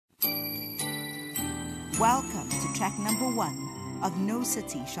Welcome to track number 1 of No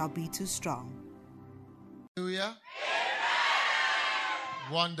City Shall Be Too Strong. Hallelujah.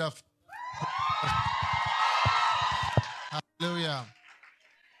 Wonderful. Hallelujah.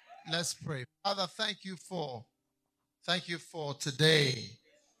 Let's pray. Father, thank you for today.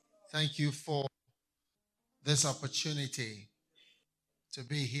 Thank you for this opportunity to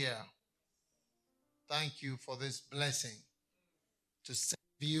be here. Thank you for this blessing to serve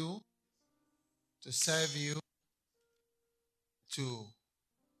you, to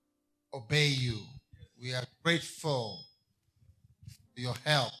obey you. We are grateful for your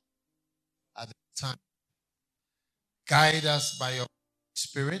help at this time. Guide us by your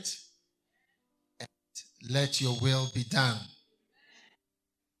Spirit and let your will be done.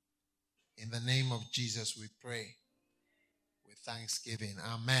 In the name of Jesus we pray with thanksgiving.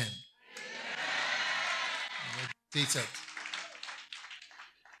 Amen. You may be seated.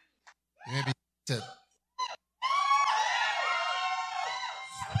 You may be seated.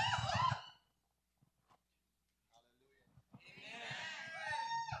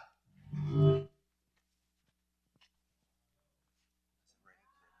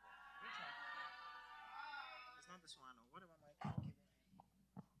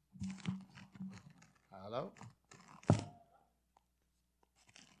 Hello?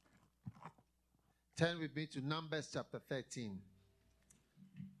 Turn with me to Numbers chapter 13.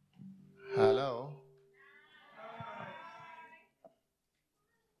 Hello?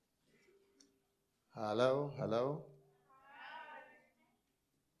 Hello? Hello?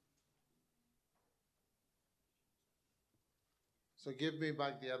 So give me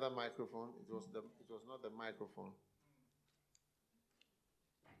back the other microphone. It was not the microphone.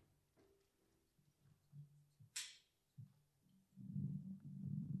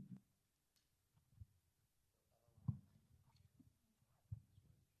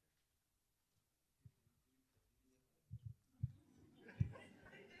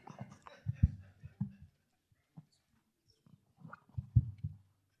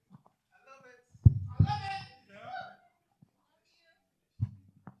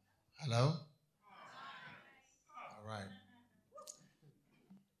 Hello? All right.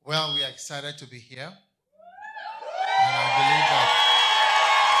 Well, we are excited to be here. And I believe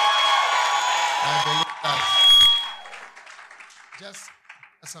that just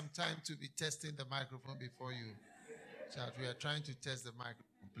some time to be testing the microphone before you chat. We are trying to test the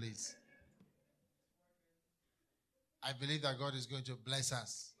microphone, please. I believe that God is going to bless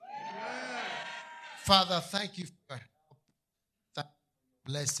us. Father, thank you for your help. Thank you for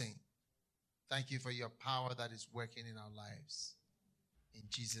your blessing. Thank you for your power that is working in our lives. In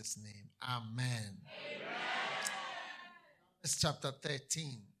Jesus' name, amen. It's chapter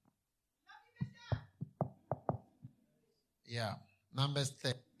 13. Yeah, Numbers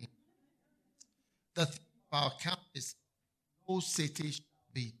 13. The thing of our camp is no city shall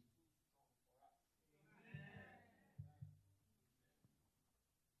be.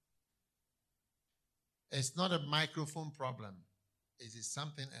 It's not a microphone problem. It is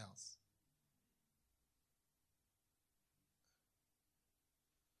something else.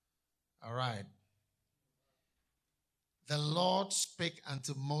 All right. The Lord spake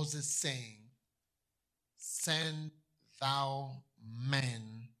unto Moses, saying, Send thou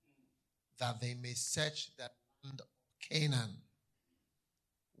men that they may search the land of Canaan,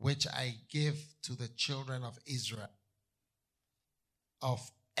 which I give to the children of Israel.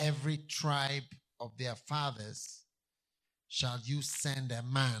 Of every tribe of their fathers shall you send a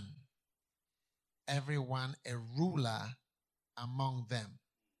man, every one a ruler among them.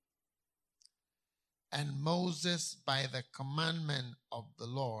 And Moses, by the commandment of the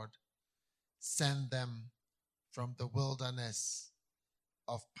Lord, sent them from the wilderness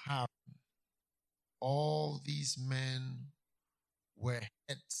of Paran. All these men were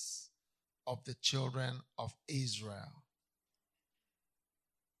heads of the children of Israel.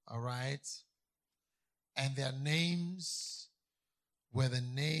 All right? And their names were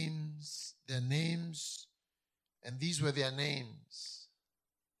and these were their names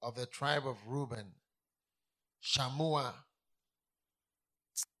of the tribe of Reuben. Shammua,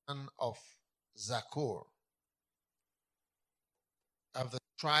 son of Zakur. Of the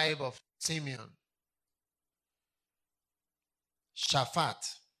tribe of Simeon,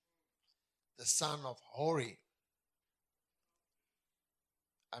 Shaphat, the son of Hori.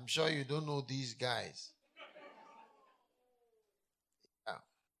 I'm sure you don't know these guys. Yeah.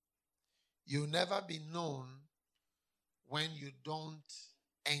 You'll never be known when you don't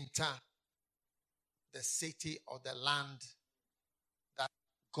enter the city or the land that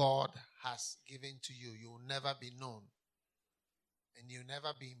God has given to you. You'll never be known. And you'll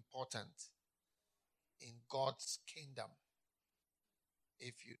never be important in God's kingdom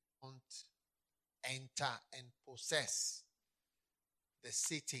if you don't enter and possess the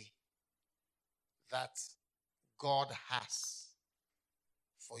city that God has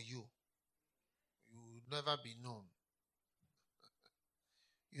for you. You will never be known.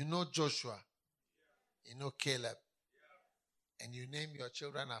 You know Joshua, you know Caleb, and you name your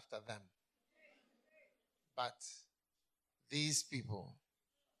children after them. But these people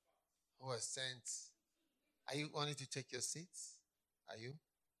who are sent, are you wanting to take your seats? Are you?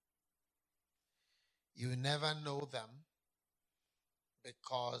 You never know them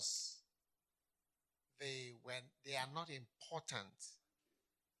because they are not important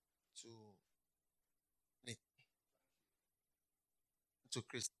to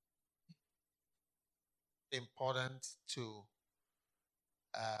Christianity, important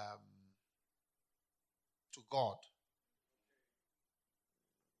um, to God.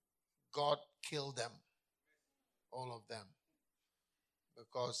 God killed them, all of them,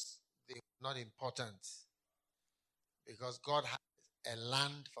 because they were not important. Because God had a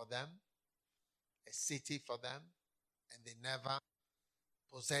land for them, a city for them, and they never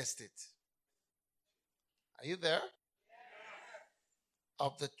possessed it. Are you there?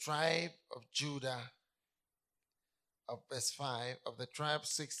 Of the tribe of Judah, of verse 5, of the tribe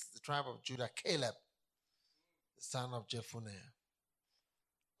 6, the tribe of Judah, Caleb, the son of Jephunneh.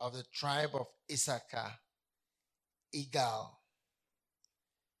 Of the tribe of Issachar, Igal.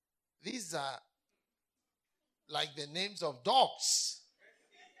 These are like the names of dogs,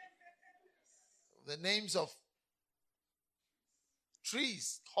 the names of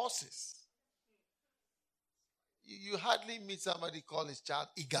trees, horses. You hardly meet somebody call his child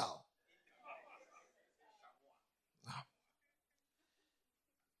Igal. No.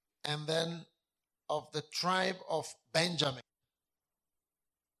 And then of the tribe of Benjamin,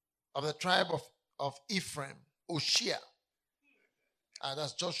 of the tribe of Ephraim, Oshia.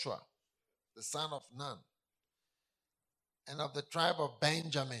 That's Joshua, the son of Nun. And of the tribe of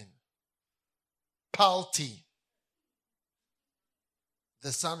Benjamin, Palti,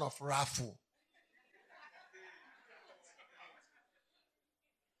 the son of Raphu.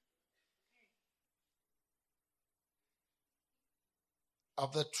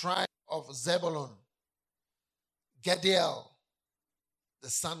 Of the tribe of Zebulun, Gediel, the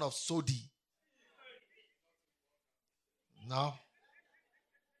son of Sodi. No.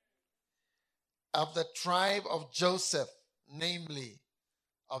 Of the tribe of Joseph, namely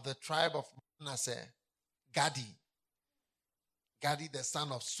of the tribe of Manasseh, Gadi. Gadi, the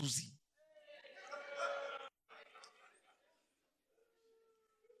son of Suzi.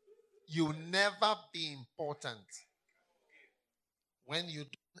 You'll never be important when you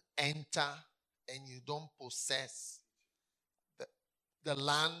don't enter and you don't possess the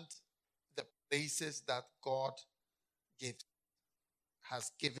land, the places that God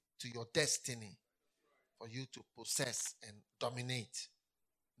has given to your destiny for you to possess and dominate.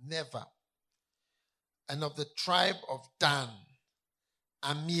 Never. And of the tribe of Dan,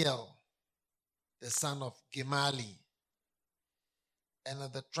 Amiel, the son of Gemali. And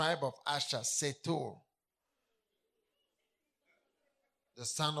of the tribe of Asher, Setor, the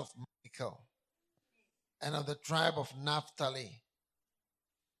son of Michael. And of the tribe of Naphtali,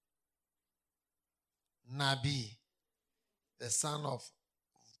 Nabi, the son of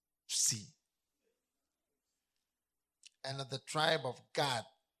Si. And of the tribe of Gad,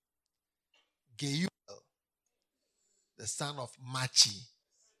 Geuel, the son of Machi.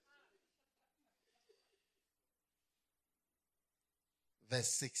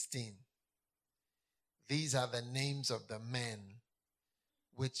 Verse 16. These are the names of the men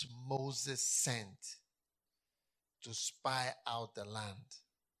which Moses sent to spy out the land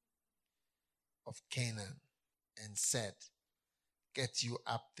of Canaan, and said, get you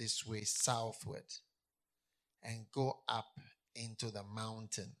up this way southward and go up into the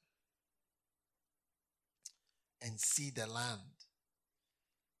mountain and see the land,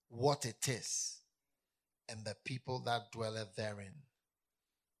 what it is, and the people that dwelleth therein,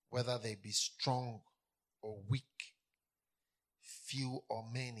 whether they be strong or weak, few or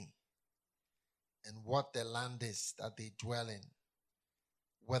many, and what the land is that they dwell in,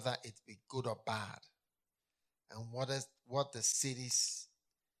 whether it be good or bad, and what the cities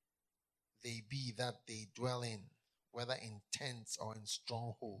they be that they dwell in, whether in tents or in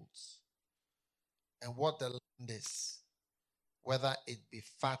strongholds, and what the land is, whether it be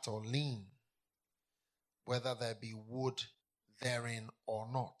fat or lean, whether there be wood therein or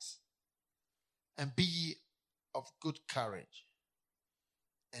not. And be ye of good courage,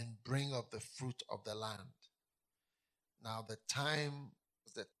 and bring of the fruit of the land. Now the time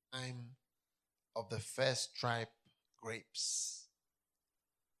was the time of the first ripe grapes.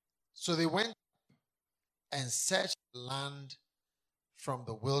 So they went and searched the land from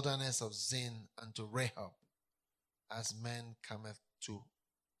the wilderness of Zin unto Rehob, as men cometh to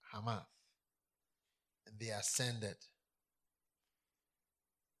Hamath. And they ascended.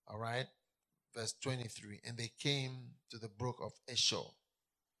 All right. Verse 23. And they came to the brook of Eshol,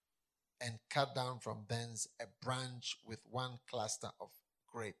 and cut down from thence a branch with one cluster of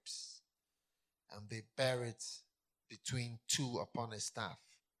grapes. And they bare it between two upon a staff.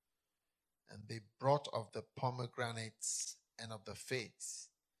 And they brought of the pomegranates and of the figs.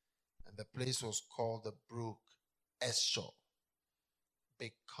 And the place was called the brook Eshol,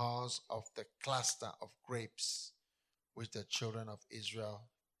 because of the cluster of grapes which the children of Israel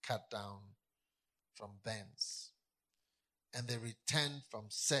cut down from thence. And they returned from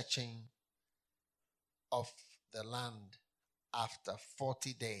searching of the land after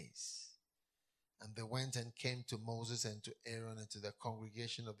 40 days. And they went and came to Moses and to Aaron and to the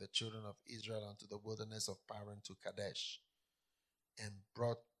congregation of the children of Israel unto the wilderness of Paran to Kadesh, and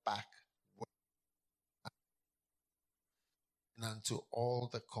brought back word unto all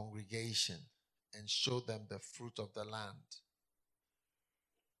the congregation, and showed them the fruit of the land.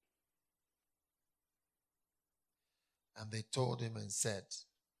 And they told him and said,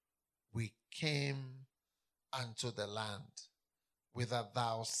 we came unto the land whither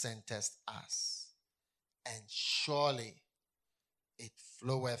thou sentest us, and surely it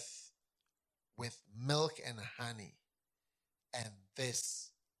floweth with milk and honey, and this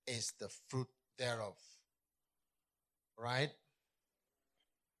is the fruit thereof. Right?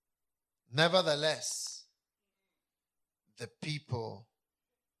 Nevertheless, the people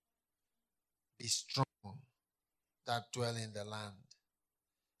be strong that dwell in the land,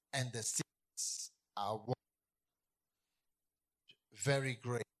 and the cities are very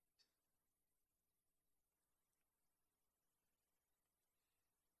great.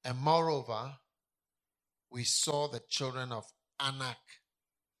 And moreover, we saw the children of Anak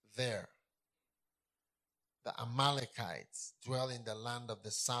there. The Amalekites dwell in the land of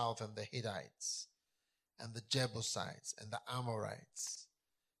the south, and the Hittites, and the Jebusites, and the Amorites.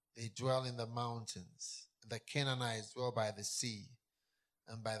 They dwell in the mountains. And the Canaanites dwell by the sea,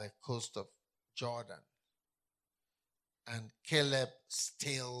 and by the coast of Jordan. And Caleb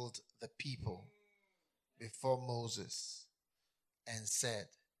stilled the people before Moses and said,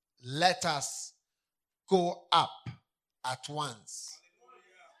 let us go up at once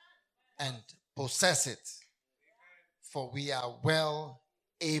and possess it, for we are well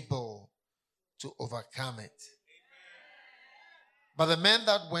able to overcome it. But the men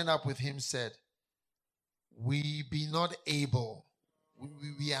that went up with him said, we are not able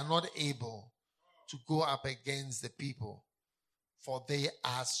to go up against the people, for they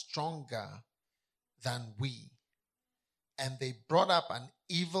are stronger than we. And they brought up an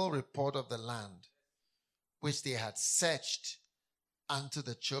evil report of the land, which they had searched unto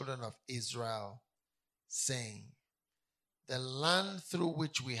the children of Israel, saying, the land through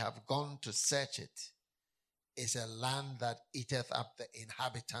which we have gone to search it is a land that eateth up the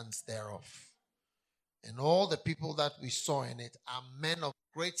inhabitants thereof. And all the people that we saw in it are men of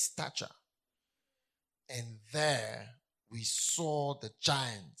great stature. And there we saw the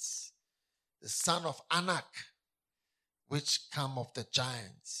giants, the son of Anak, which come of the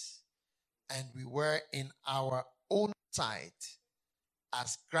giants. And we were in our own sight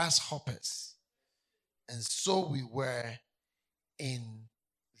as grasshoppers, and so we were in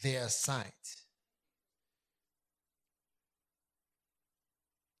their sight.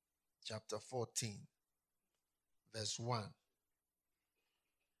 Chapter 14, verse 1.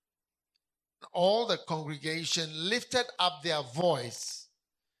 All the congregation lifted up their voice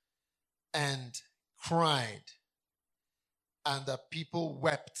and cried, and the people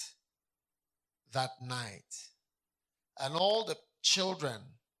wept that night. And all the children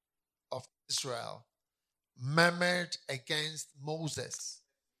of Israel murmured against Moses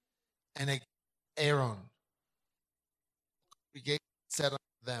and against Aaron. The congregation said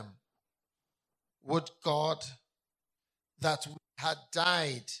unto them, would God that we had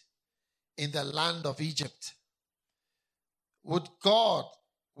died in the land of Egypt. Would God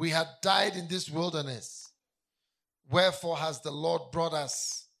we had died in this wilderness. Wherefore has the Lord brought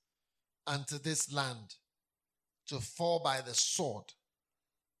us unto this land to fall by the sword,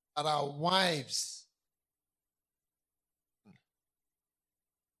 that our wives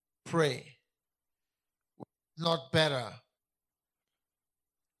pray, not better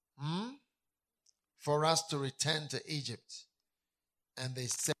for us to return to Egypt? And they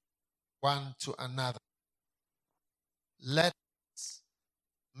said one to another, let us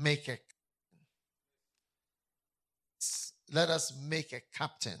make a covenant. let us make a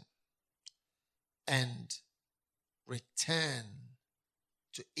captain and return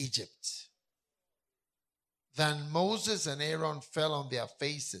to Egypt. Then Moses and Aaron fell on their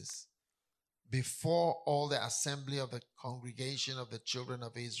faces before all the assembly of the congregation of the children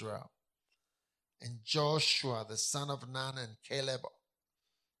of Israel. And Joshua, the son of Nun, and Caleb,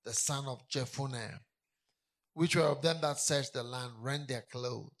 the son of Jephunneh, which were of them that searched the land, rent their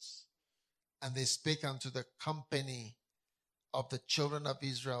clothes. And they spake unto the company of the children of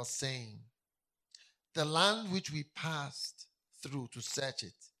Israel, saying, the land which we passed through to search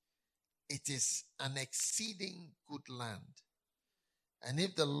it, it is an exceeding good land. And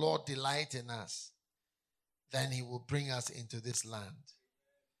if the Lord delight in us, then he will bring us into this land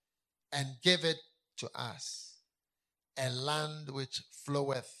and give it to us, a land which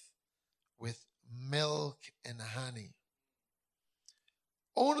floweth with milk and honey.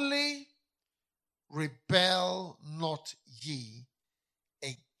 Only rebel not ye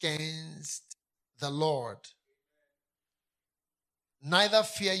against the Lord, neither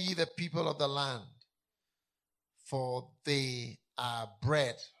fear ye the people of the land, for they are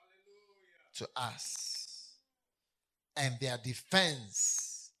bread to us, and their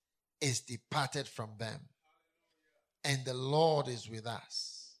defense is departed from them. And the Lord is with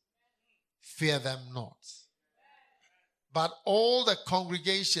us. Fear them not. But all the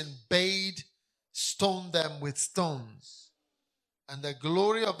congregation bade stone them with stones. And the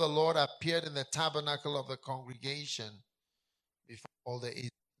glory of the Lord appeared in the tabernacle of the congregation before all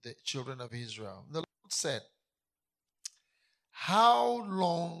the children of Israel. The Lord said, how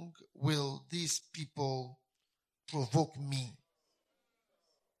long will these people provoke me?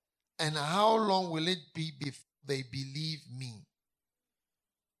 And how long will it be before they believe me?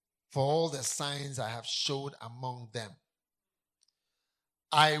 For all the signs I have showed among them,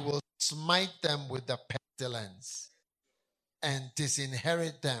 I will smite them with the pestilence and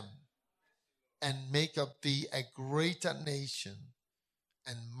disinherit them, and make of thee a greater nation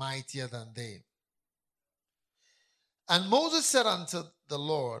and mightier than they. And Moses said unto the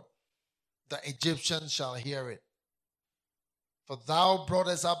Lord, the Egyptians shall hear it. For thou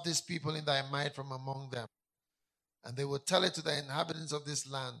broughtest up this people in thy might from among them, and they will tell it to the inhabitants of this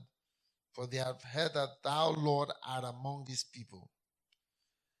land, for they have heard that thou, Lord, art among these people.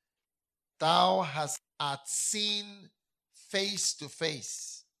 Thou art seen face to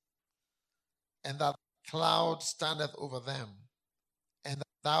face, and that cloud standeth over them, and that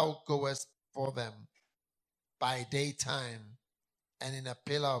thou goest before them by daytime, and in a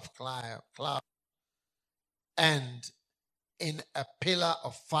pillar of cloud, and in a pillar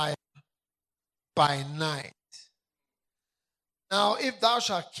of fire by night. Now, if thou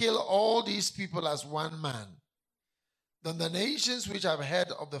shalt kill all these people as one man, then the nations which have heard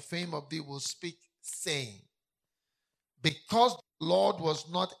of the fame of thee will speak, saying, because the Lord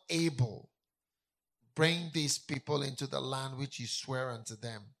was not able to bring these people into the land which he sware unto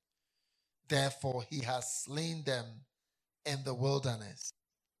them, therefore he has slain them in the wilderness.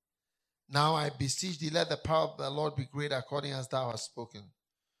 Now I beseech thee, let the power of the Lord be great according as thou hast spoken.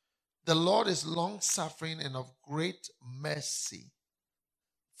 The Lord is long-suffering and of great mercy,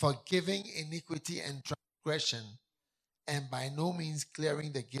 forgiving iniquity and transgression, and by no means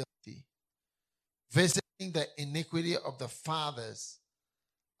clearing the guilty, visiting the iniquity of the fathers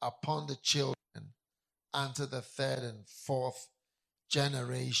upon the children unto the third and fourth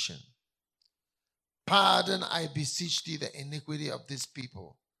generation. Pardon, I beseech thee, the iniquity of this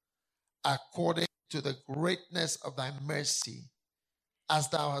people, according to the greatness of thy mercy, as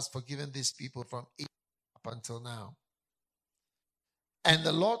thou hast forgiven these people from Egypt up until now. And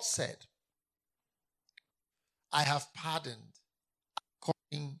the Lord said, I have pardoned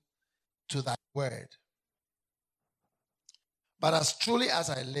according to thy word. But as truly as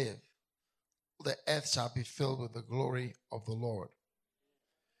I live, the earth shall be filled with the glory of the Lord.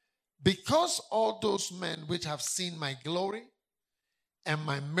 Because all those men which have seen my glory and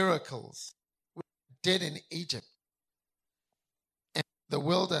my miracles which I did in Egypt and the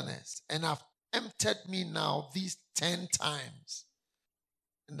wilderness, and have tempted me now these 10 times,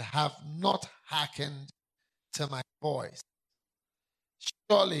 and have not hearkened to my voice,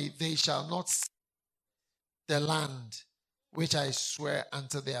 surely they shall not see the land which I swear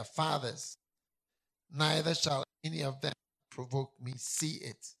unto their fathers, neither shall any of them provoke me see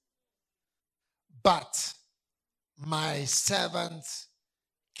it. But my servant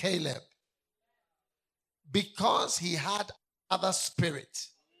Caleb, because he had other spirit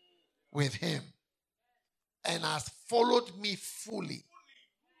with him and has followed me fully,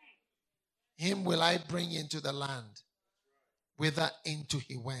 him will I bring into the land whither into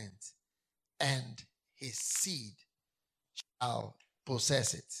he went, and his seed I'll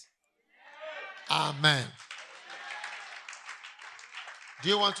possess it. Amen. Do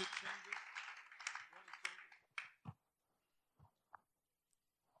you want to?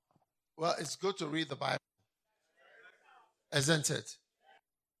 Well, it's good to read the Bible, isn't it?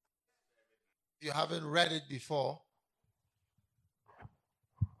 If you haven't read it before,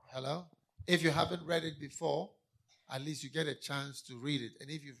 hello? If you haven't read it before, at least you get a chance to read it. And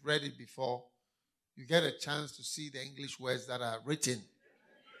if you've read it before, you get a chance to see the English words that are written,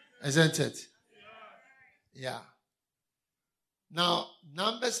 isn't it? Yeah. Now,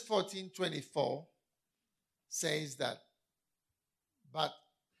 Numbers 14:24 says that, but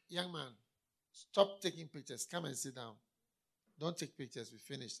young man, stop taking pictures. Come and sit down. Don't take pictures. We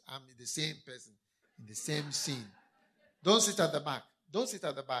finished. I'm the same person in the same scene. Don't sit at the back. Don't sit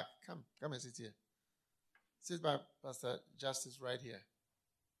at the back. Come and sit here. Sit by Pastor Justice right here.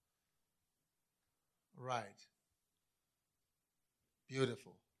 Right.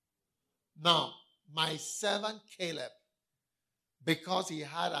 Beautiful. Now, my servant Caleb, because he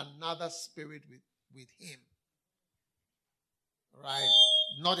had another spirit with him, right?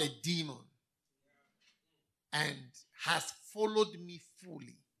 Not a demon, and has followed me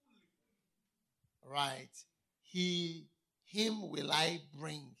fully, right? Him will I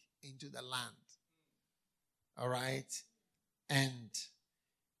bring into the land, all right? And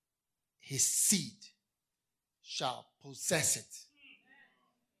his seed shall possess it.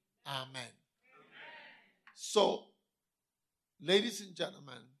 Amen. So, ladies and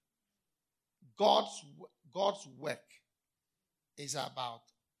gentlemen, God's work is about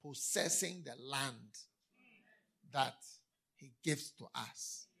possessing the land that he gives to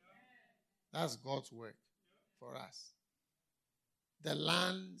us. That's God's work for us. The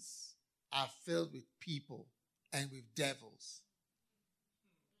lands are filled with people and with devils.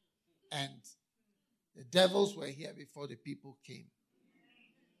 And the devils were here before the people came.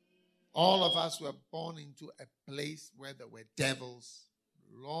 All of us were born into a place where there were devils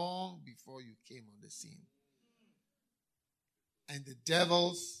long before you came on the scene. And the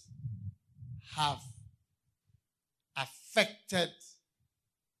devils have affected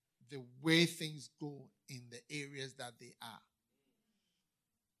the way things go in the areas that they are.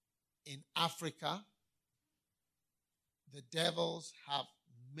 In Africa, the devils have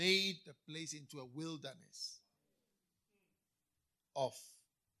made the place into a wilderness of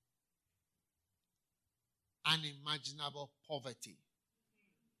unimaginable poverty.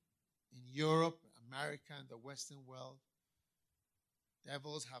 In Europe, America, and the Western world,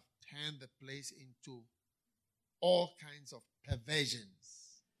 devils have turned the place into all kinds of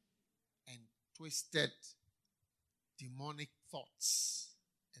perversions and twisted demonic thoughts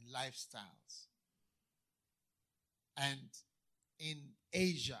and lifestyles. And in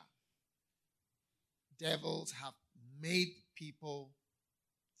Asia, devils have made people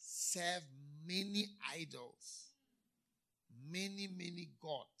serve many idols, many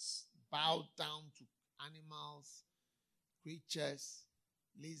gods, bow down to animals, creatures,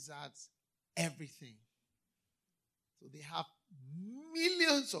 lizards, everything. So they have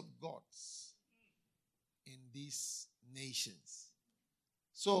millions of gods in these nations.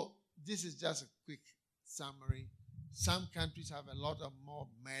 So this is just a quick summary. Some countries have a lot of more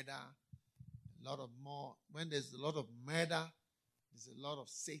murder, a lot of more. When there's a lot of murder, there's a lot of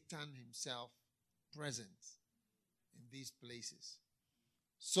Satan himself present in these places.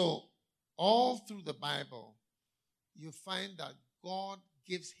 So all through the Bible, you find that God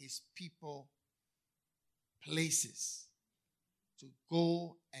gives his people places to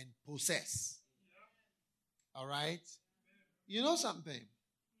go and possess. All right? You know something?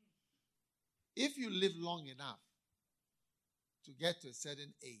 If you live long enough to get to a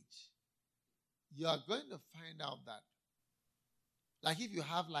certain age, you are going to find out that, like if you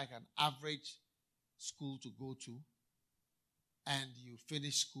have like an average school to go to and you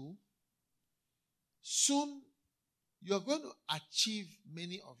finish school, soon you're going to achieve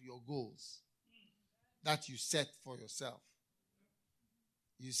many of your goals that you set for yourself.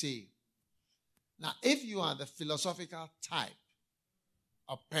 You see, now if you are the philosophical type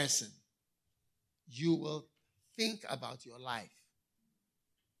of person, you will think about your life.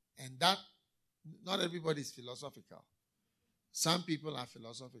 And that, not everybody is philosophical. Some people are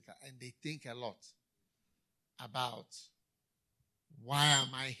philosophical and they think a lot about why am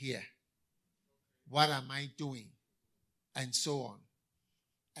I here? What am I doing? And so on.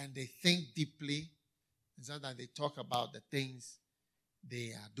 And they think deeply, and sometimes they talk about the things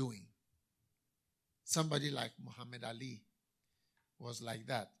they are doing. Somebody like Muhammad Ali was like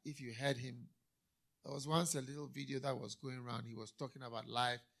that. If you heard him, there was once a little video that was going around. He was talking about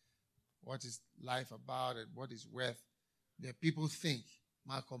life, what is life about and what is worth. The people think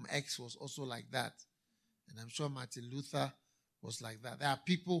Malcolm X was also like that. And I'm sure Martin Luther was like that. There are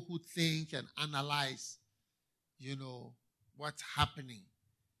people who think and analyze, what's happening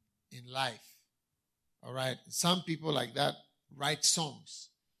in life. All right? Some people like that write songs.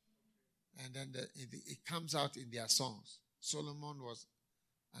 And then it comes out in their songs. Solomon was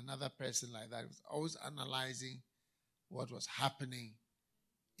another person like that. He was always analyzing what was happening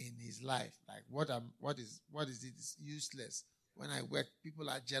in his life. Like, what is it? It's useless. When I work, people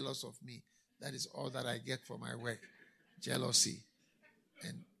are jealous of me. That is all that I get for my work. Jealousy.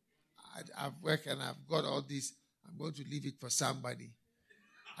 And I've worked and I've got all this. I'm going to leave it for somebody.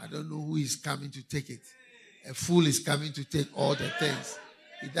 I don't know who is coming to take it. A fool is coming to take all the things.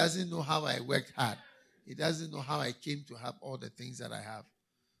 He doesn't know how I worked hard. He doesn't know how I came to have all the things that I have.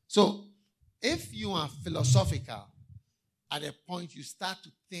 So, if you are philosophical, at a point you start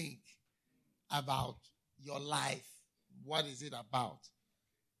to think about your life. What is it about?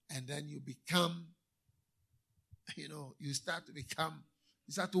 And then you become, you start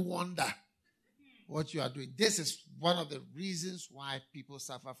to wonder what you are doing. This is one of the reasons why people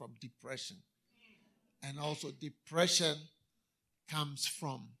suffer from depression. And also depression comes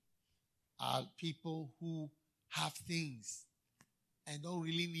from people who have things and don't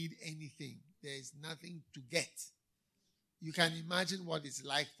really need anything. There is nothing to get. You can imagine what it's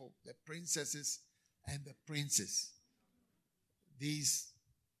like for the princesses and the princes. These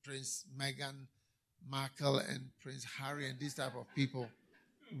Prince Meghan Markle and Prince Harry and these type of people.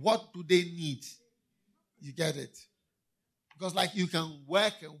 What do they need? You get it? Because you can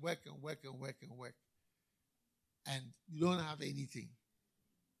work and work and work and work and work. And you don't have anything.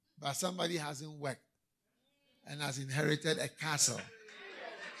 But somebody hasn't worked and has inherited a castle.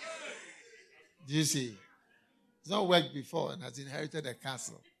 Do you see? It's not worked before and has inherited a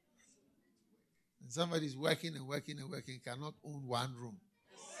castle. And somebody's working and working and working, cannot own one room.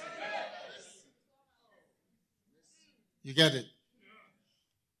 You get it?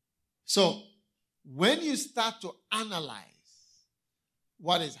 So, when you start to analyze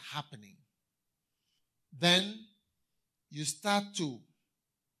what is happening, then you start to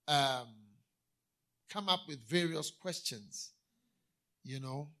come up with various questions,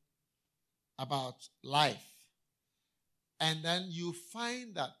 about life. And then you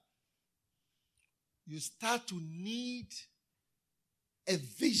find that you start to need a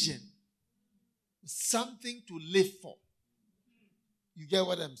vision, something to live for. You get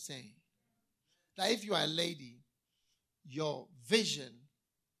what I'm saying? That if you are a lady, your vision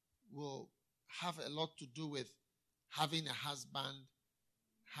will have a lot to do with having a husband,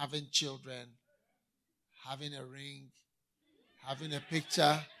 having children, having a ring, having a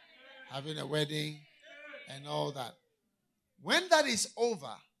picture, having a wedding, and all that. When that is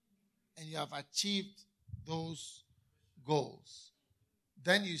over and you have achieved those goals,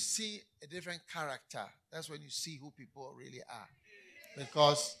 then you see a different character. That's when you see who people really are.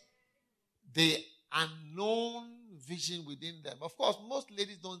 Because the unknown vision within them. Of course, most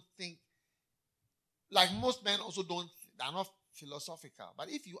ladies don't think, like most men also don't, they're not philosophical. But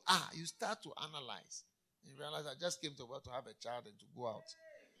if you are, you start to analyze. You realize I just came to the world to have a child and to go out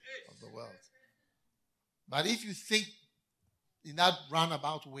of the world. But if you think in that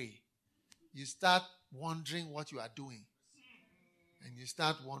roundabout way, you start wondering what you are doing. And you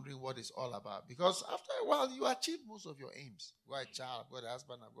start wondering what it's all about. Because after a while, you achieve most of your aims. I've got a child, I've got a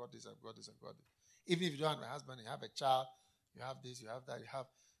husband, I've got this, I've got this, I've got this. Even if you don't have a husband, you have a child, you have this, you have that, you have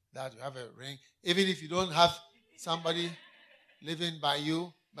that, you have a ring. Even if you don't have somebody living by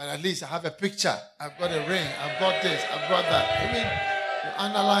you, but at least I have a picture. I've got a ring, I've got this, I've got that. I mean, you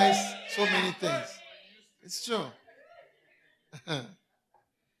analyze so many things. It's true.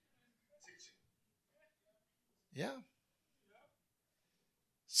 Yeah.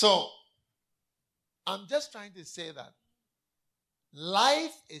 So, I'm just trying to say that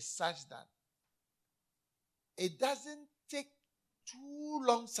life is such that it doesn't take too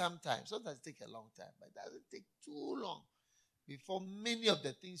long sometimes. Sometimes it takes a long time, but it doesn't take too long before many of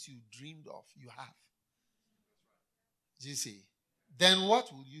the things you dreamed of, you have. Do you see? Then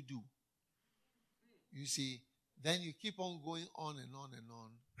what will you do? You see, then you keep on going on and on and on,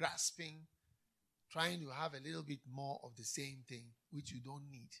 grasping, trying to have a little bit more of the same thing, which you don't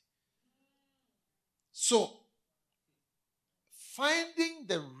need. So, finding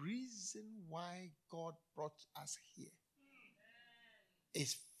the reason why God brought us here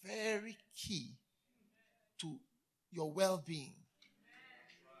is very key to your well-being.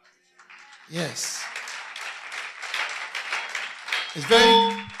 Yes. It's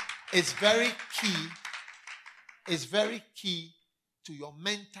very key. It's very key to your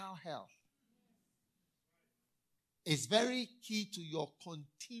mental health. is very key to your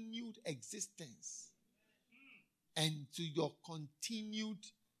continued existence and to your continued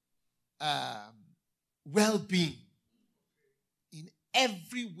well-being in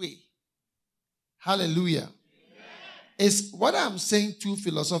every way. Hallelujah. Is what I'm saying too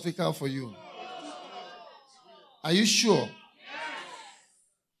philosophical for you? Are you sure?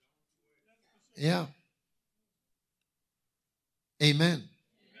 Yeah. Amen.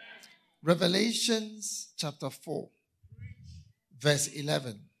 Revelations chapter 4, verse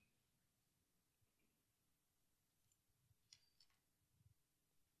 11.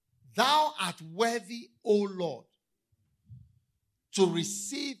 Thou art worthy, O Lord, to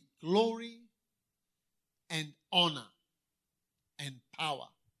receive glory and honor and power.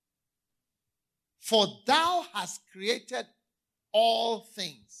 For thou hast created all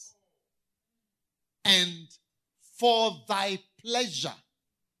things, and for thy pleasure,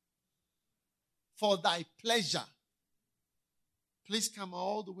 please come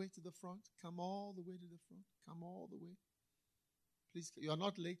all the way to the front. Come all the way to the front. Come all the way. Please, you are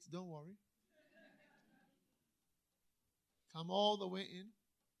not late. Don't worry. Come all the way in.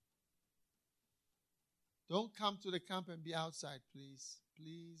 Don't come to the camp and be outside, please.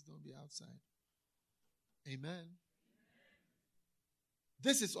 Please don't be outside. Amen.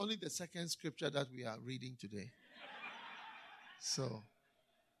 This is only the second scripture that we are reading today. So,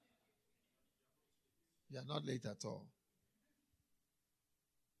 you are not late at all.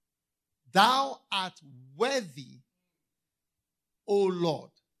 Thou art worthy, O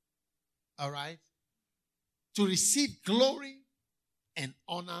Lord, all right, to receive glory and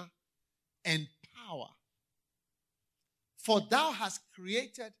honor and power. For thou hast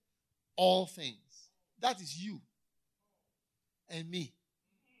created all things. That is you and me.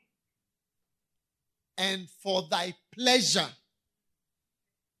 And for thy pleasure,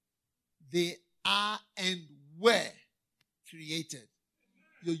 they are and were created.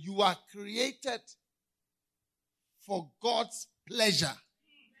 You are created for God's pleasure,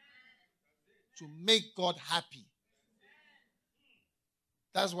 to make God happy.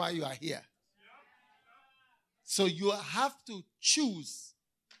 That's why you are here. So you have to choose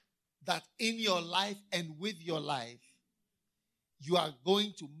that in your life and with your life, you are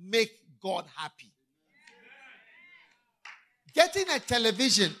going to make God happy. Getting a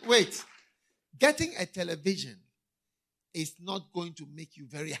television is not going to make you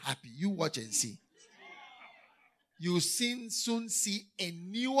very happy. You watch and see. You will soon see a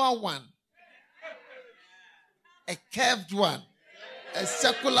newer one, a curved one, a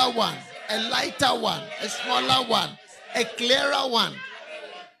circular one, a lighter one, a smaller one, a clearer one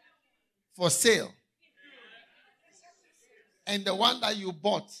for sale. And the one that you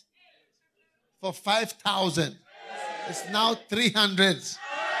bought for 5,000 is now 300.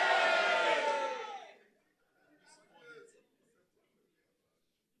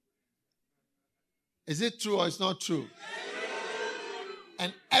 Is it true or it's not true?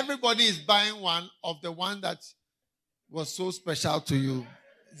 And everybody is buying one of the one that was so special to you.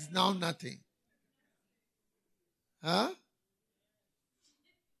 It's now nothing. Huh?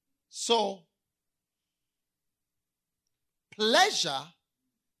 So, pleasure,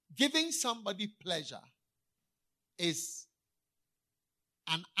 giving somebody pleasure, is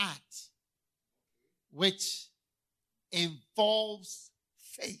an act which involves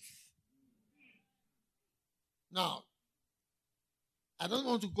faith. Now, I don't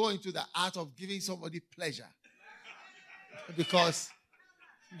want to go into the art of giving somebody pleasure because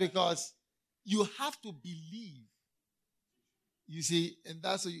you have to believe. You see, and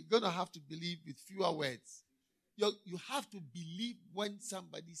that's what you're going to have to believe with fewer words. You have to believe when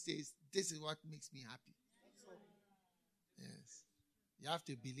somebody says, this is what makes me happy. Yes. You have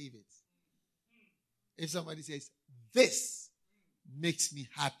to believe it. If somebody says, this makes me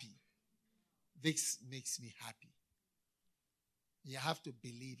happy, this makes me happy, you have to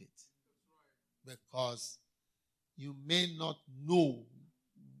believe it. Because you may not know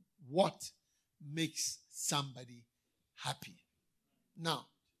what makes somebody happy. Now,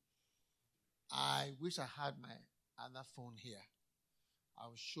 I wish I had my other phone here.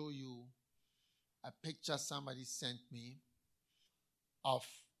 I'll show you a picture somebody sent me of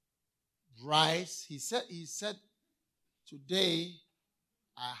rice. He said, today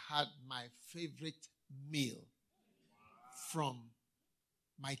I had my favorite meal from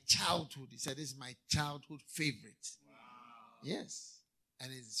my childhood. He said, this is my childhood favorite. Wow. Yes.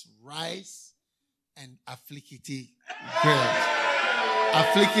 And it's rice and afflicity grilled.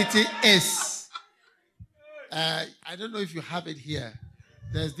 Afflicity is, I don't know if you have it here.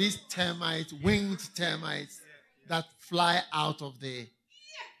 There's these termites, winged termites that fly out of the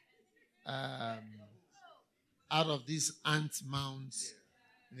out of these ant mounds.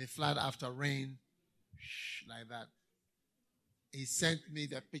 And they fly after rain, like that. He sent me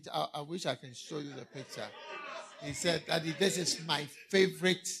the picture. I wish I can show you the picture. He said, Daddy, this is my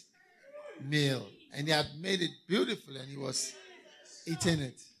favorite meal. And he had made it beautiful and he was eating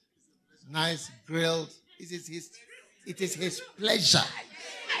it. Nice, grilled. It is his pleasure.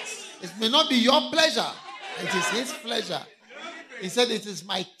 It may not be your pleasure. It is his pleasure. He said, it is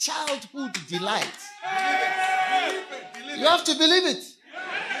my childhood delight. You have to believe it.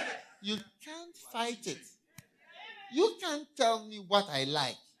 You can't fight it. You can't tell me what I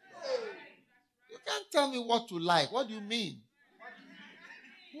like. You can't tell me what to like. What do you mean?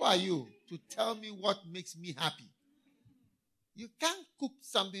 Who are you to tell me what makes me happy? You can't cook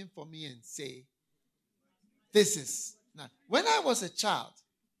something for me and say, this is. Now, when I was a child,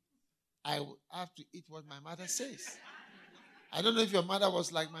 I would have to eat what my mother says. I don't know if your mother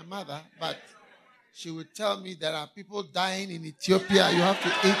was like my mother, but she would tell me there are people dying in Ethiopia. You have to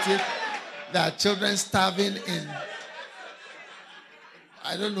eat it. There are children starving in,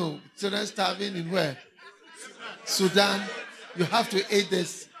 I don't know, children starving in where? Sudan. You have to eat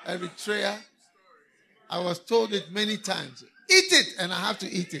this. Eritrea. I was told it many times. Eat it, and I have to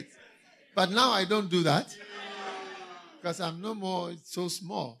eat it. But now I don't do that because I'm no more so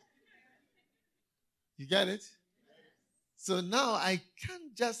small. You get it? So now I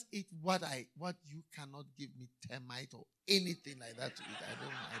can't just eat what you cannot give me termite or anything like that to eat. I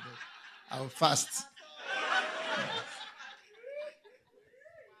don't. I will fast.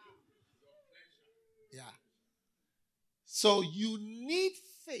 Yeah. So you need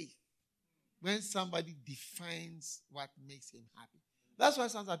faith when somebody defines what makes him happy. That's why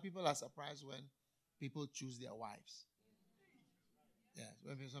sometimes people are surprised when people choose their wives. Yeah,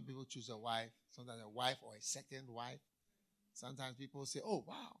 when some people choose a wife, sometimes a wife or a second wife. Sometimes people say, oh,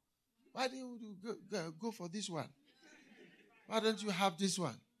 wow, why didn't you go for this one? Why don't you have this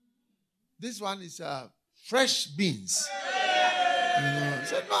one? This one is fresh beans. I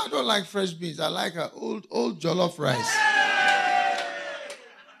said, no, I don't like fresh beans. I like old jollof rice.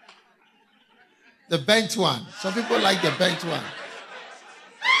 The bent one. Some people like the bent one.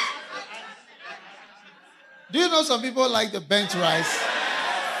 Do you know some people like the bent rice?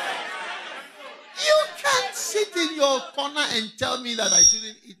 You can't sit in your corner and tell me that I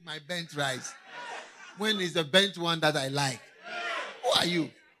shouldn't eat my bent rice when it's the bent one that I like. Who are you?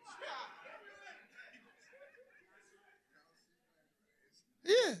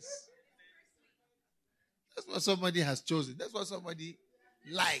 Yes. That's what somebody has chosen. That's what somebody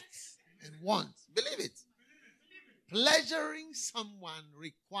likes and wants. Believe it. Pleasuring someone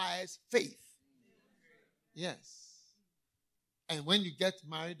requires faith. Yes. And when you get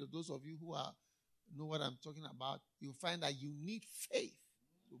married, or those of you who know what I'm talking about, you find that you need faith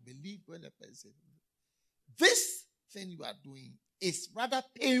to believe when a person, this thing you are doing is rather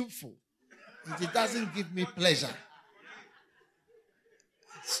painful. If it doesn't give me pleasure,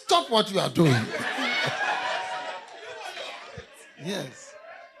 stop what you are doing. Yes.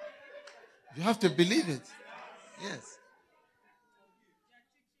 You have to believe it. Yes.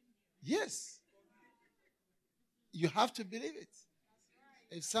 Yes. You have to believe it.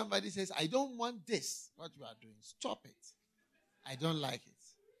 If somebody says, I don't want this, what you are doing, stop it. I don't like it.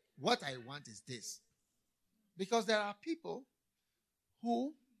 What I want is this. Because there are people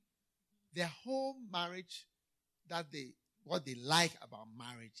who, their whole marriage, what they like about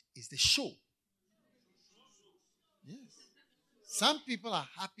marriage is the show. Yes. Some people are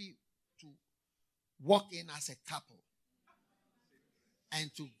happy to walk in as a couple and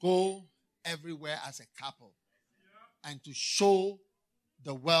to go everywhere as a couple and to show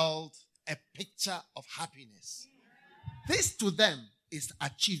the world a picture of happiness. This to them is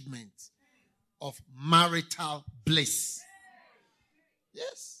achievement of marital bliss.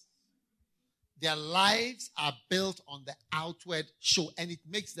 Yes. Their lives are built on the outward show and it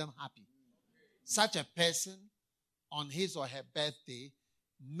makes them happy. Such a person on his or her birthday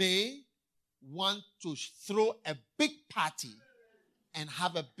may want to throw a big party and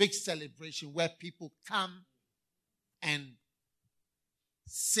have a big celebration where people come and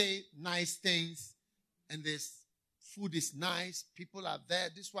say nice things and this food is nice. People are there.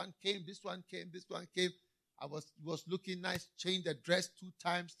 This one came, this one came, this one came. I was looking nice, changed the dress 2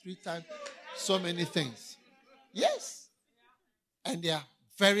 times, 3 times, so many things. Yes. And they are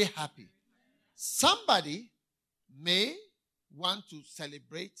very happy. Somebody may want to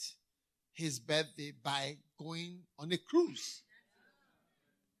celebrate his birthday by going on a cruise.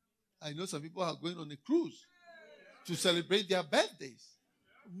 I know some people are going on a cruise to celebrate their birthdays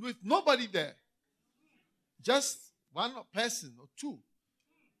with nobody there. Just one person or two.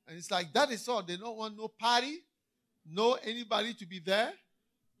 And it's like, that is all. They don't want no party. know anybody to be there.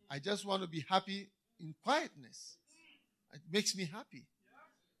 I just want to be happy in quietness. It makes me happy.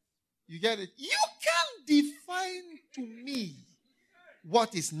 You get it? You can't define to me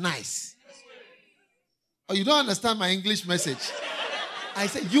what is nice. Oh, you don't understand my English message. I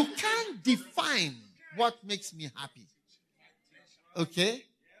said, you can't define what makes me happy. Okay?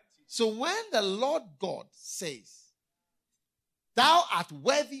 So when the Lord God says, thou art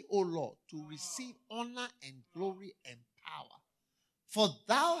worthy, O Lord, to receive honor and glory and power, for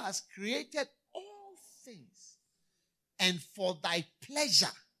thou hast created all things, and for thy pleasure,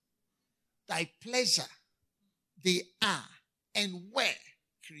 they are and were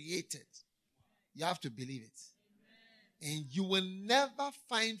created. You have to believe it. And you will never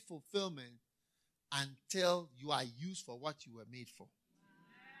find fulfillment until you are used for what you were made for.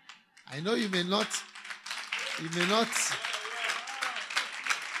 I know you may not.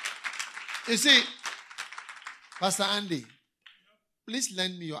 You see, Pastor Andy, please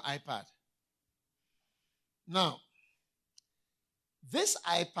lend me your iPad. Now, this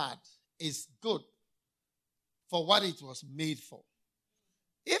iPad is good for what it was made for.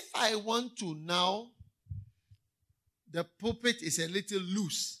 If I want to now, the pulpit is a little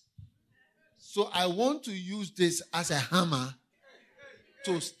loose. So I want to use this as a hammer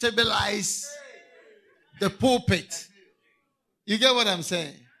to stabilize the pulpit. You get what I'm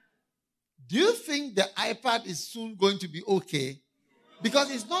saying? Do you think the iPad is soon going to be okay? Because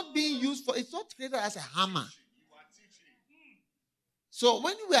it's not being used for, it's not created as a hammer. So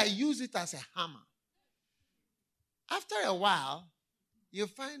when we use it as a hammer, after a while, you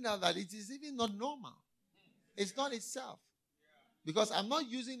find out that it is even not normal. It's not itself. Because I'm not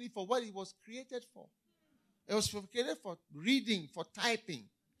using it for what it was created for. It was created for reading, for typing.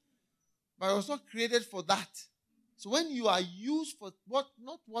 But it was not created for that. So when you are used for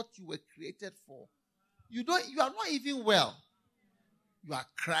not what you were created for, you are not even well. You are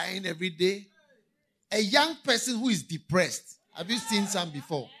crying every day. A young person who is depressed. Have you seen some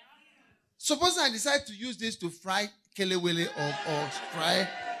before? Suppose I decide to use this to fry kelewele or fry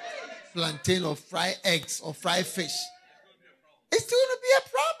plantain or fry eggs or fry fish. It's still going to be a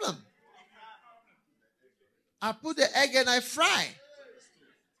problem. I put the egg and I fry.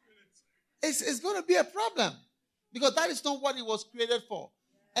 It's going to be a problem. Because that is not what it was created for.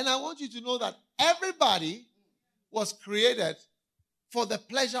 And I want you to know that everybody was created for the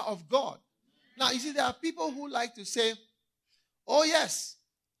pleasure of God. Now, you see, there are people who like to say, oh, yes,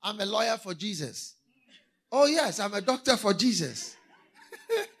 I'm a lawyer for Jesus. Oh, yes, I'm a doctor for Jesus.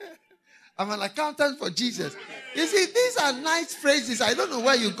 I'm an accountant for Jesus. You see, these are nice phrases. I don't know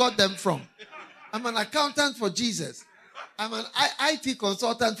where you got them from. I'm an accountant for Jesus. I'm an IT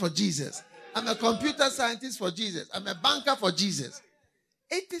consultant for Jesus. I'm a computer scientist for Jesus. I'm a banker for Jesus.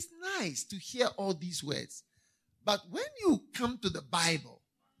 It is nice to hear all these words. But when you come to the Bible,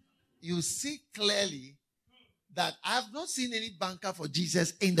 you see clearly that I have not seen any banker for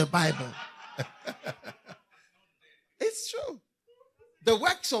Jesus in the Bible. It's true. The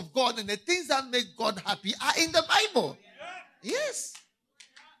works of God and the things that make God happy are in the Bible. Yes.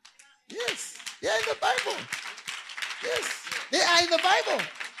 Yes. They are in the Bible. Yes. They are in the Bible.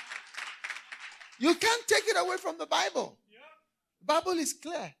 You can't take it away from the Bible. The Bible is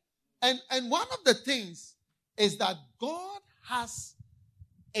clear. And one of the things is that God has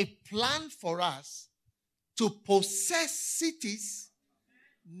a plan for us to possess cities,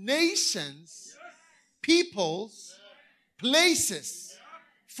 nations, peoples, places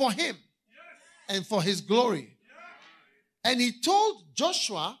for him and for his glory. And he told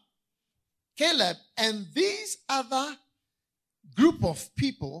Joshua, Caleb, and these other group of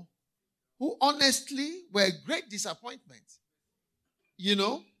people who honestly were a great disappointment. You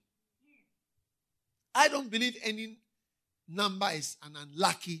know, I don't believe any number is an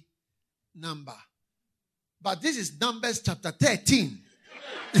unlucky number. But this is Numbers chapter 13.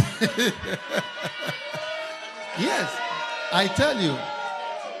 Yes, I tell you.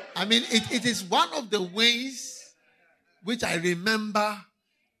 I mean, it is one of the ways which I remember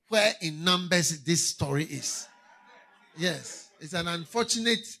where in Numbers this story is. Yes, it's an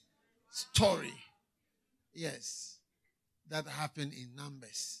unfortunate story. Yes, that happened in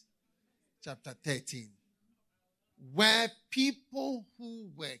Numbers chapter 13. Where people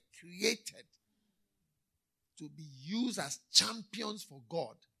who were created to be used as champions for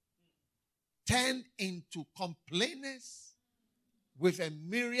God turned into complainers with a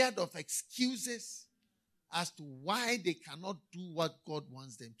myriad of excuses as to why they cannot do what God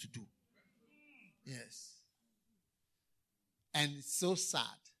wants them to do. Yes. And it's so sad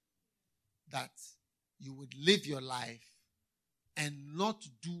that you would live your life and not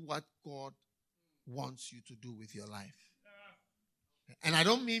do what God wants you to do with your life. And I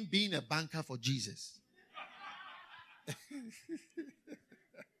don't mean being a banker for Jesus.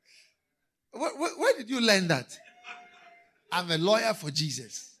 Where did you learn that? I'm a lawyer for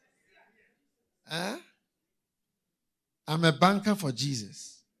Jesus. Huh? I'm a banker for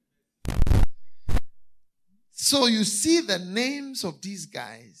Jesus. So you see the names of these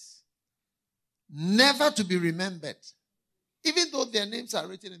guys never to be remembered. Even though their names are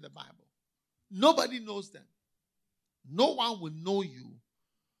written in the Bible. Nobody knows them. No one will know you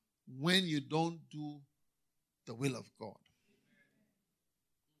when you don't do the will of God.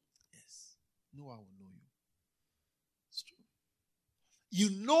 Yes. No one will know you. It's true. You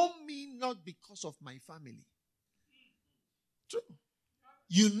know me not because of my family. True.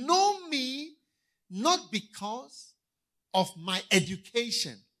 You know me not because of my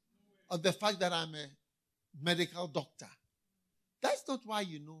education, of the fact that I'm a medical doctor. That's not why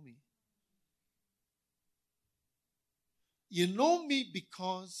you know me. You know me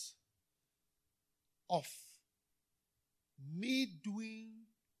because of me doing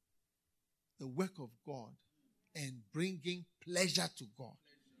the work of God and bringing pleasure to God.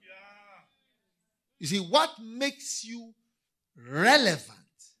 You see, what makes you relevant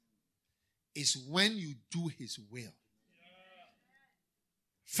is when you do His will.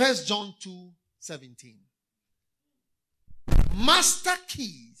 1 John 2:17. Master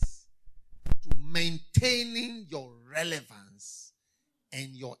keys to maintaining your relevance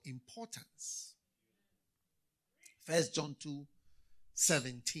and your importance. 1 John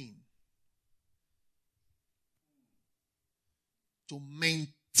 2:17. To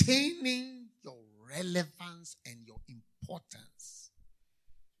maintaining your relevance and your importance.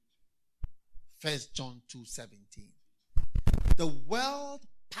 1 John 2:17. The world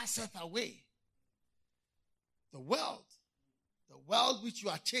passeth away. The world which you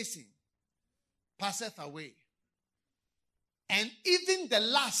are chasing, passeth away. And even the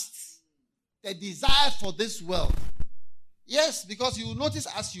lust, the desire for this world. Yes, because you will notice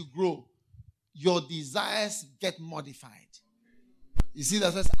as you grow, your desires get modified. You see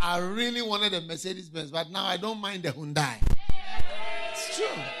that says, I really wanted a Mercedes-Benz, but now I don't mind the Hyundai. It's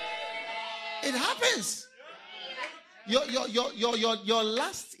true. It happens. Your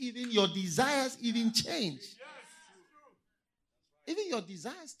lust, even your desires even change. Even your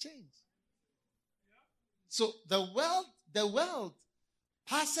desires change. So the world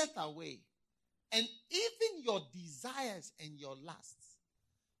passeth away. And even your desires and your lusts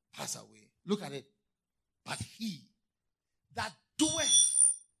pass away. Look at it. But he that doeth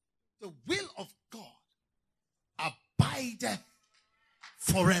the will of God abideth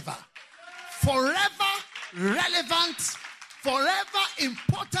forever. Forever relevant, forever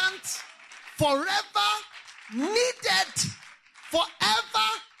important, forever needed, forever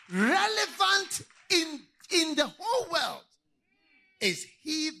relevant in the whole world is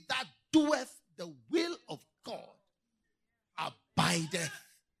he that doeth the will of God abideth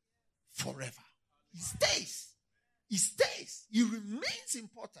forever. He stays. He stays. He remains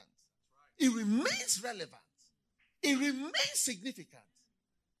important. He remains relevant. He remains significant.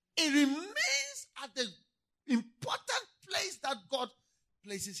 He remains at the important place that God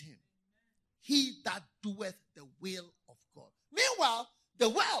places him. He that doeth the will of God. Meanwhile, the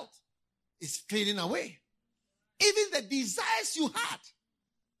world is fading away. Even the desires you had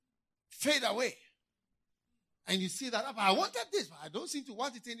fade away. And you see that, I wanted this, but I don't seem to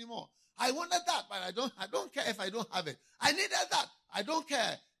want it anymore. I wanted that, but I don't care if I don't have it. I needed that. I don't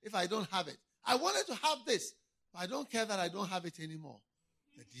care if I don't have it. I wanted to have this, but I don't care that I don't have it anymore.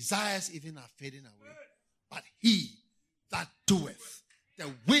 The desires even are fading away. But he that doeth the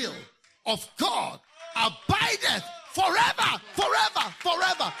will of God abideth forever, forever,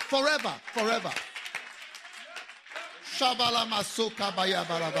 forever, forever, forever. Shabala masoka baya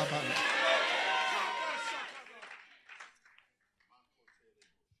barababa.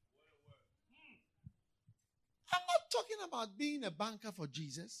 I'm not talking about being a banker for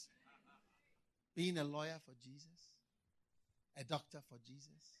Jesus, being a lawyer for Jesus, a doctor for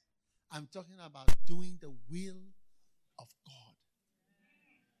Jesus. I'm talking about doing the will of God.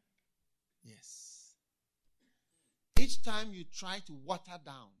 Yes. Each time you try to water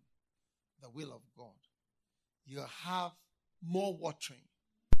down the will of God, you have more watering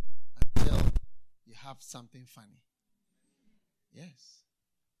until you have something funny. Yes.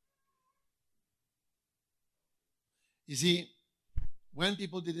 You see, when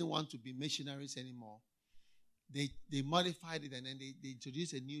people didn't want to be missionaries anymore, they modified it and then they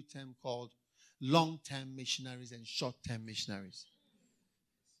introduced a new term called long-term missionaries and short-term missionaries.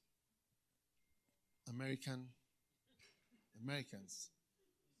 Americans,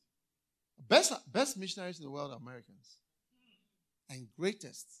 Best missionaries in the world are Americans. And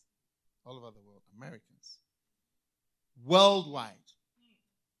greatest all over the world, Americans. Worldwide.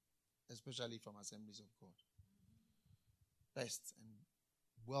 Especially from Assemblies of God. Best and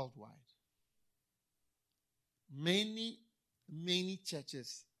worldwide. Many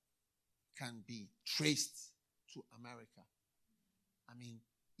churches can be traced to America. I mean,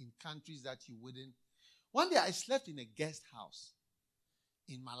 in countries that you wouldn't. One day I slept in a guest house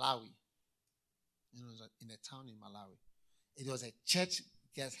in Malawi. In a town in Malawi. It was a church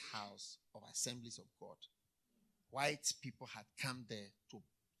guest house of Assemblies of God. White people had come there to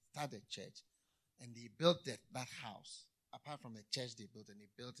start a church, and they built that house. Apart from the church they built, and they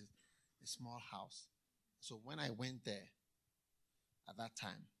built a small house. So when I went there at that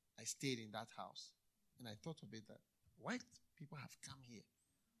time, I stayed in that house, and I thought of it that white people have come here,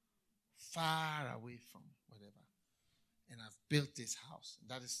 far away from whatever, and I've built this house.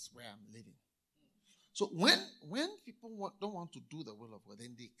 That is where I'm living. So when people don't want to do the will of God,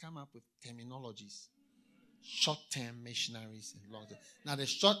 then they come up with terminologies. Short-term missionaries and long-term. Now the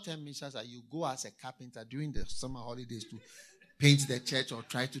short-term missionaries are you go as a carpenter during the summer holidays to paint the church or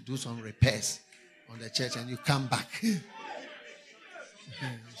try to do some repairs on the church, and you come back.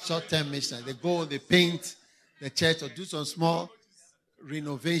 Short-term missionaries. They paint the church or do some small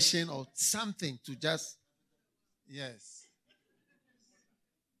renovation or something to just,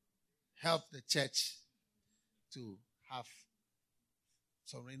 help the church to have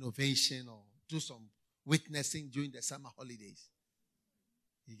some renovation or do some witnessing during the summer holidays.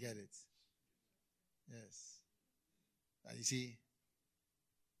 You get it? Yes. But you see,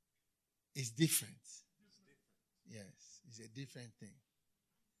 it's different. Yes, it's a different thing.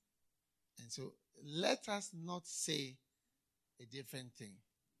 And so let us not say a different thing.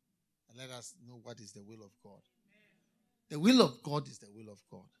 And let us know what is the will of God. The will of God is the will of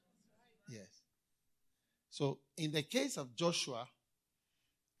God. Yes. So in the case of Joshua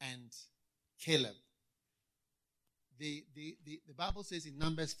and Caleb, the Bible says in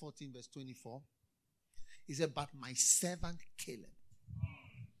Numbers 14 verse 24, he said, but my servant Caleb,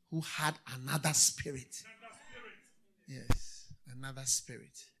 who had another spirit. Yes, another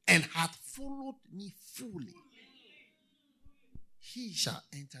spirit. And had followed me fully. He shall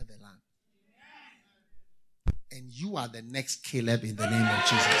enter the land. And you are the next Caleb in the name of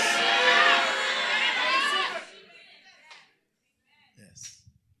Jesus. Yes.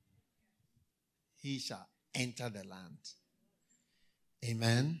 He shall enter the land.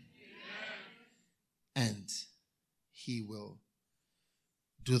 Amen. And he will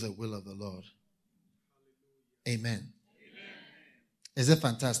do the will of the Lord. Amen. Is it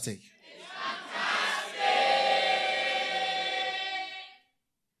fantastic? It's fantastic.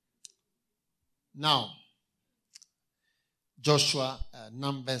 Now, Joshua,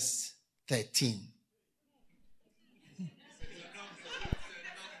 Numbers 13.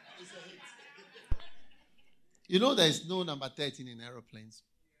 You know there is no number 13 in aeroplanes.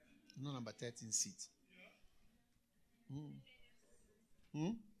 No number 13 seat.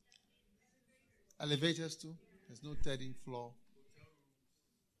 Elevators too. There's no 13th floor.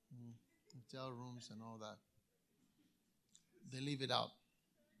 Hotel rooms and all that. They leave it out.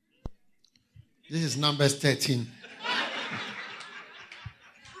 This is Numbers 13.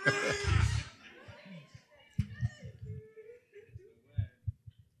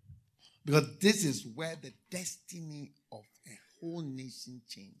 Because this is where the destiny of a whole nation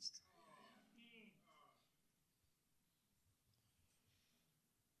changed.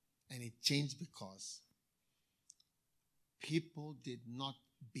 And it changed because people did not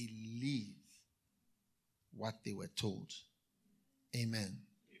believe what they were told. Amen.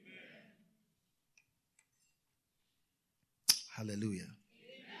 Hallelujah.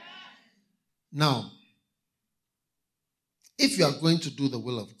 Now, if you are going to do the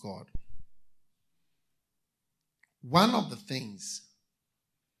will of God, one of the things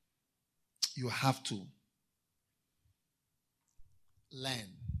you have to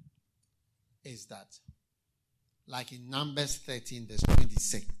learn is that, like in Numbers 13, verse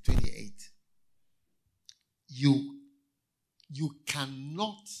 26, 28, you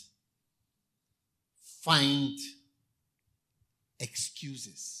cannot find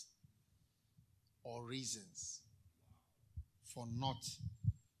excuses or reasons for not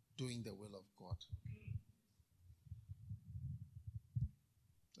doing the will of God.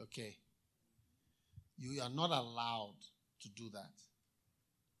 Okay? You are not allowed to do that.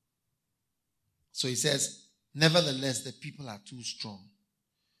 So he says, nevertheless, the people are too strong.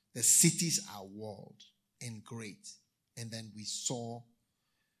 The cities are walled and great. And then we saw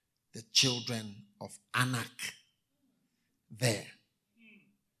the children of Anak there.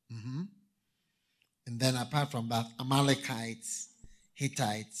 And then apart from that, Amalekites,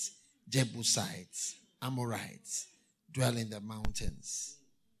 Hittites, Jebusites, Amorites dwell in the mountains.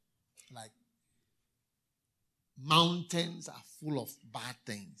 Like, mountains are full of bad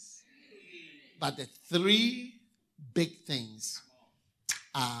things. But the three big things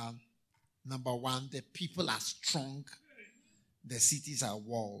are, number one, the people are strong, the cities are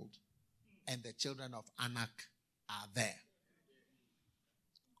walled, and the children of Anak are there.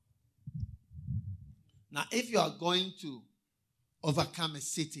 Now, if you are going to overcome a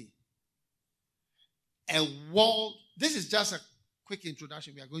city, a wall, this is just a quick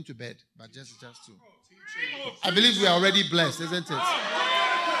introduction. We are going to bed, but just to. I believe we are already blessed, isn't it?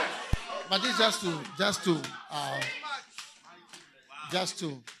 But this just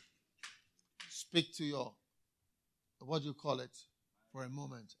to speak to your, what do you call it, for a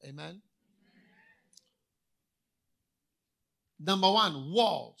moment. Amen. Number one,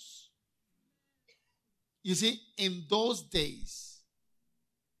 walls. You see, in those days,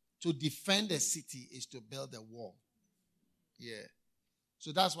 to defend a city is to build a wall. Yeah.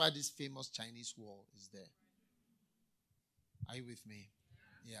 So that's why this famous Chinese wall is there. Are you with me?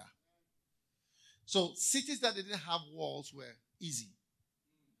 Yeah. So cities that didn't have walls were easy.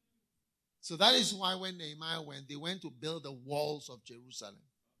 So that is why when Nehemiah went, they went to build the walls of Jerusalem.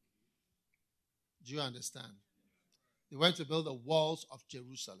 Do you understand? They went to build the walls of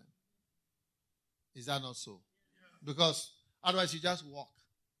Jerusalem. Is that not so? Because otherwise you just walk.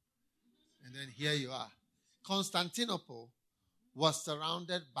 And then here you are. Constantinople was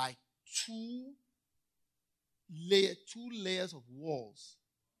surrounded by two layers of walls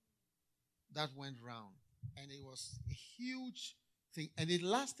that went round. And it was a huge thing. And it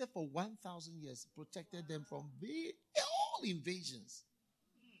lasted for 1,000 years. Protected them from all invasions.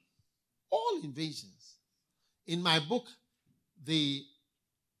 All invasions. In my book, The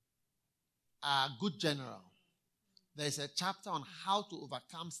Good General, there's a chapter on how to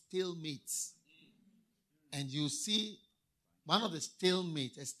overcome stalemates. And you see one of the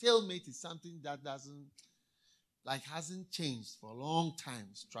stalemates. A stalemate is something that hasn't changed for a long time.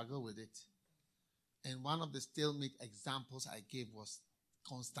 Struggle with it. And one of the stalemate examples I gave was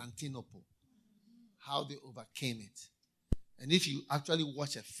Constantinople. How they overcame it. And if you actually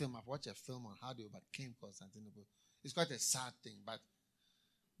watch a film, I've watched a film on how they overcame Constantinople. It's quite a sad thing, but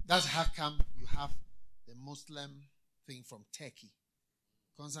that's how come you have the Muslim thing from Turkey.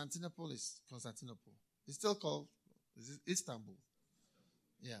 Constantinople is Constantinople. It's still called Istanbul.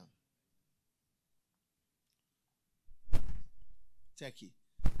 Yeah. Turkey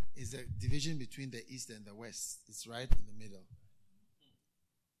is the division between the east and the west. It's right in the middle.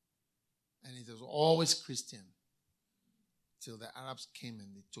 And it was always Christian till the Arabs came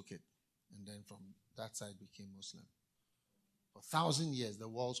and they took it. And then from that side became Muslim. For 1,000 years, the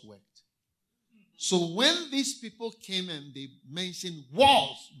walls worked. So when these people came and they mentioned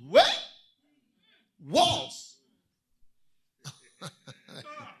walls, what? Walls.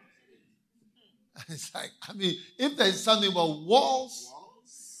 It's like, if there's something about walls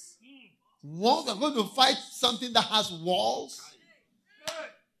are going to fight something that has walls.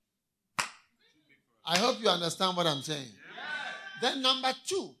 I hope you understand what I'm saying. Then number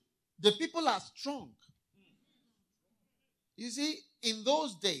two, the people are strong. You see, in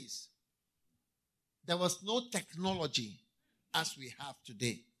those days, there was no technology as we have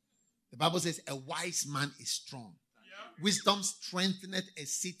today. The Bible says a wise man is strong. Wisdom strengtheneth a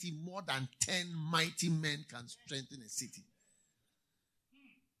city more than 10 mighty men can strengthen a city.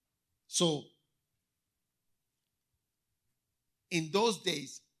 So, in those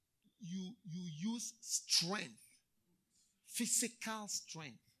days, you use strength, physical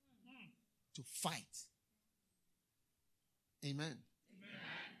strength, to fight. Amen.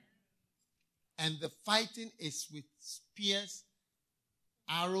 And the fighting is with spears,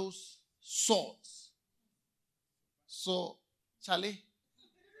 arrows, swords. So, Charlie,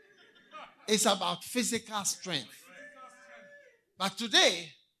 it's about physical strength. But today,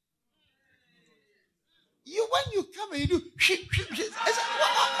 when you come and you do,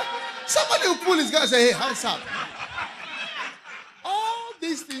 somebody will pull his gun and say, hey, hands up. All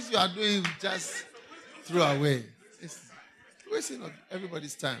these things you are doing, just throw away. It's wasting of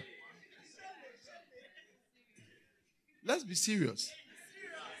everybody's time. Let's be serious.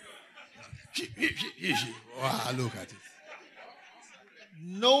 Wow, look at it.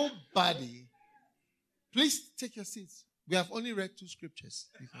 Nobody. Please take your seats. We have only read 2 scriptures.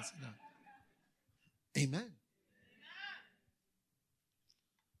 You can sit down. Amen.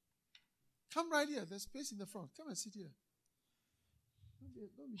 Come right here. There's space in the front. Come and sit here.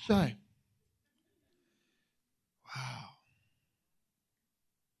 Don't be shy. Wow.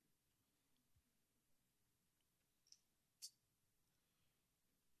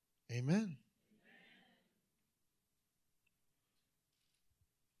 Amen.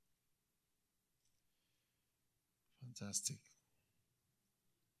 Fantastic.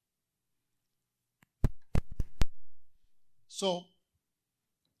 So,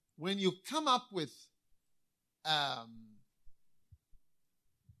 when you come up with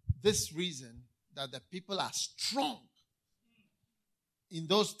this reason that the people are strong in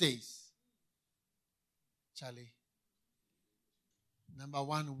those days, Charlie, number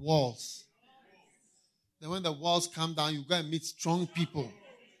one, walls. Then when the walls come down, you go and meet strong people.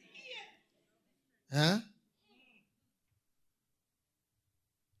 Huh?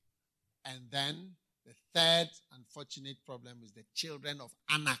 And then the third unfortunate problem is the children of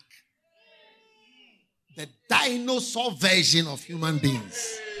Anak. The dinosaur version of human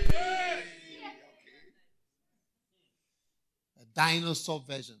beings. A dinosaur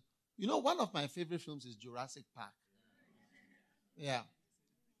version. You know, one of my favorite films is Jurassic Park. Yeah.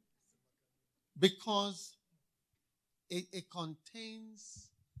 Because it contains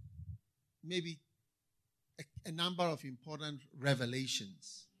maybe a number of important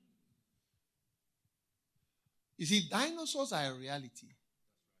revelations. You see, dinosaurs are a reality.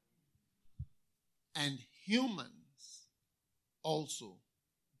 And humans also,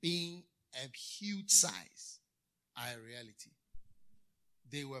 being a huge size, are a reality.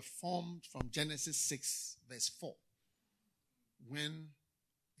 They were formed from Genesis 6, verse 4, when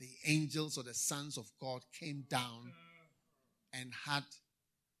the angels or the sons of God came down and had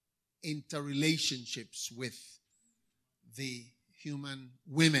interrelationships with the human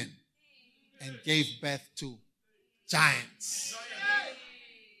women and gave birth to giants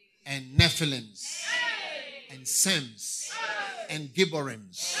and Nephilims and Sems and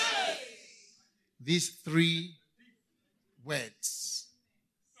Gibborims. These three words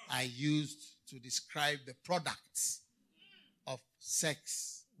are used to describe the products of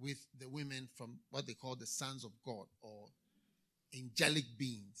sex with the women from what they call the sons of God or angelic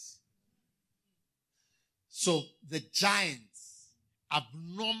beings. So the giants,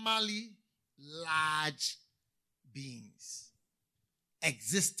 abnormally large beings,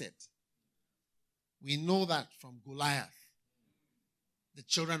 existed. We know that from Goliath, the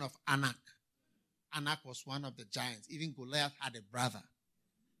children of Anak. Anak was one of the giants. Even Goliath had a brother.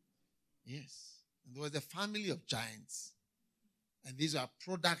 Yes. And there was a family of giants. And these are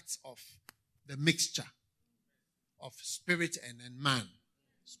products of the mixture of spirit and man,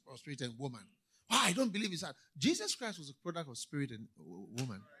 or spirit and woman. Why? I don't believe it's that. Jesus Christ was a product of spirit and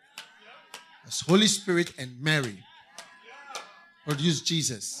woman. As Holy Spirit and Mary produced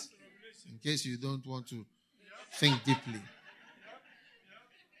Jesus. In case you don't want to think deeply.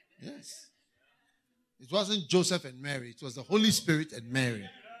 Yes. It wasn't Joseph and Mary. It was the Holy Spirit and Mary.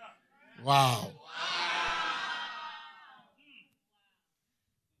 Wow.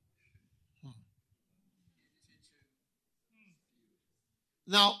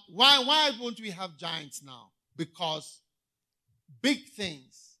 Now, why won't we have giants now? Because big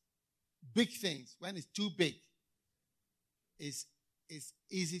things, when it's too big, is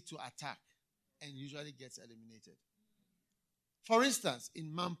easy to attack and usually gets eliminated. For instance, in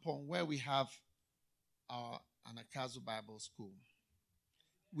Mampong, where we have our Anakazu Bible School,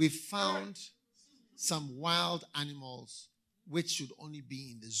 we found some wild animals which should only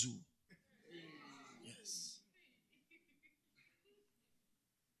be in the zoo. Yes.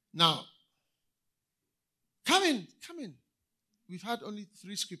 Now, come in. We've had only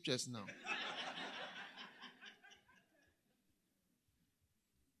 3 scriptures now.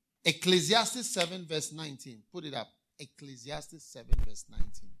 Ecclesiastes 7 verse 19. Put it up. Ecclesiastes 7 verse 19.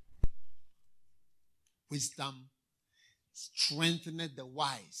 Wisdom strengtheneth the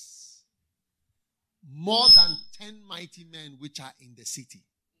wise more than 10 mighty men which are in the city.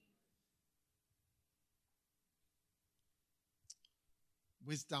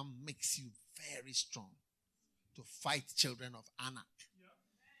 Wisdom makes you very strong to fight children of Anak,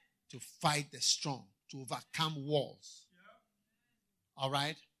 to fight the strong, to overcome walls. All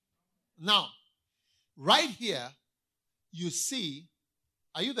right? Now, right here, you see,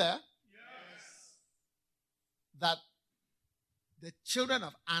 are you there? Yes. That the children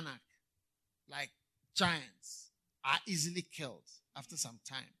of Anak, like giants, are easily killed after some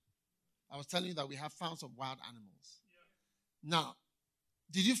time. I was telling you that we have found some wild animals. Now,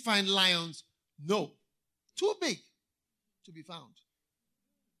 did you find lions? No. Too big to be found.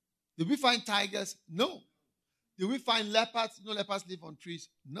 Did we find tigers? No. Did we find leopards? No, leopards live on trees.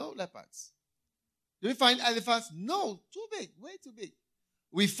 No leopards. Did we find elephants? No. Too big. Way too big.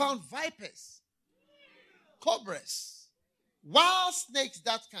 We found vipers, cobras, wild snakes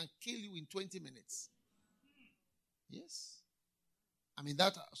that can kill you in 20 minutes. Yes. I mean,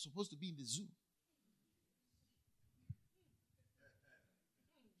 that are supposed to be in the zoo.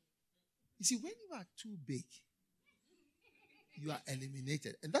 You see, when you are too big, you are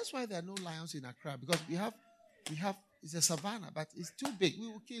eliminated. And that's why there are no lions in Accra, because we have, it's a savannah, but it's too big. We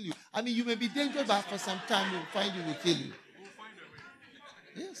will kill you. I mean, you may be dangerous, but for some time we'll find you, we'll kill you.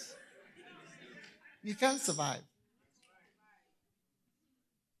 Yes. You can't survive.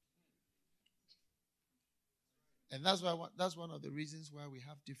 And that's one of the reasons why we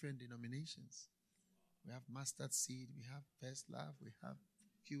have different denominations. We have Mustard Seed, we have First Love, we have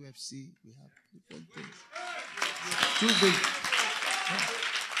QFC, we have different things. Too big. Yeah.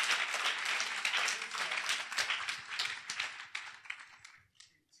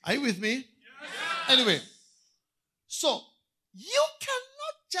 Are you with me? Yes. Anyway, so you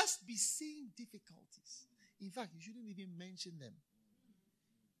cannot just be seeing difficulties. In fact, you shouldn't even mention them.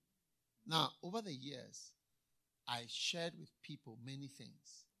 Now, over the years, I shared with people many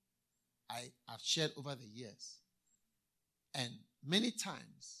things. I've shared over the years. And many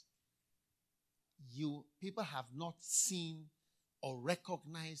times, people have not seen or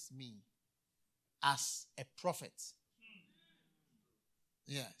recognized me as a prophet.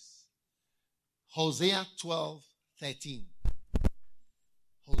 Yes. Hosea 12:13.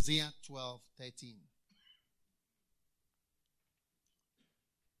 Hosea 12:13.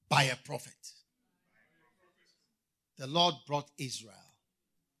 By a prophet, the Lord brought Israel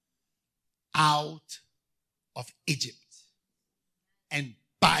out of Egypt, and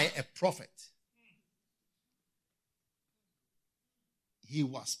by a prophet he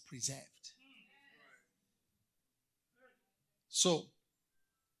was preserved. So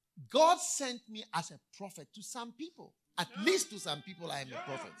God sent me as a prophet to some people. At least to some people I am a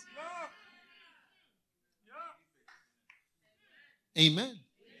prophet. Amen.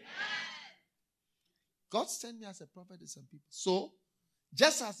 God sent me as a prophet to some people. So,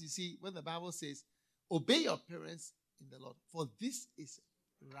 just as you see when the Bible says, obey your parents in the Lord, for this is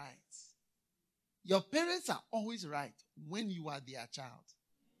right. Your parents are always right when you are their child.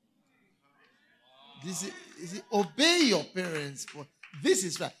 Obey your parents, for this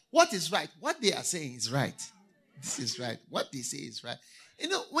is right. What is right? What they are saying is right. This is right. What they say is right. You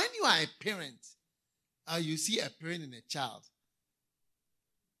know, when you are a parent, you see a parent and a child,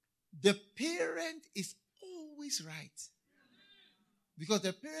 the parent is always right. Because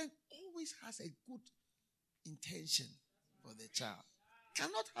the parent always has a good intention for the child.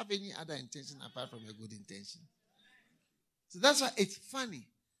 Cannot have any other intention apart from a good intention. So that's why it's funny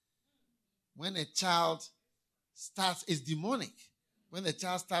when a child it's demonic. When the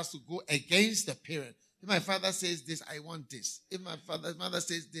child starts to go against the parent. If my father says this, I want this. If my mother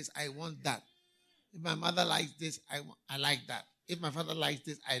says this, I want that. If my mother likes this, I like that. If my father likes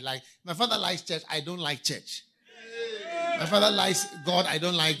this, I like. If my father likes church, I don't like church. My father likes God, I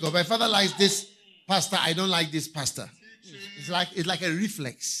don't like God. My father likes this pastor, I don't like this pastor. It's like a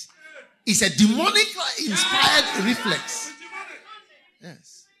reflex. It's a demonic inspired reflex.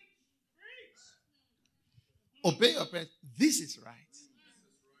 Yes. Obey your parents. This is right.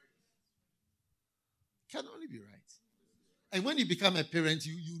 Can only be right. And when you become a parent,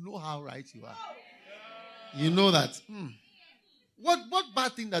 you know how right you are. You know that. What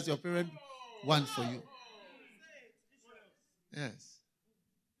bad thing does your parent want for you? Yes.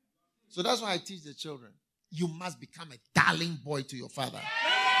 So that's why I teach the children. You must become a darling boy to your father.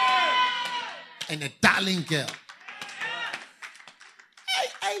 And a darling girl.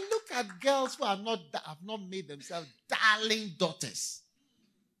 I look at girls who have not made themselves darling daughters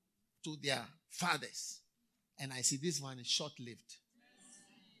to their fathers. And I see this one is short-lived.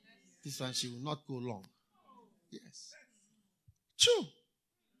 This one, she will not go long. Yes. True.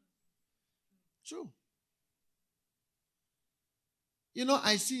 True. You know,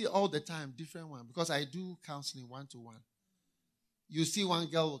 I see all the time different ones because I do counseling 1-to-1. You see one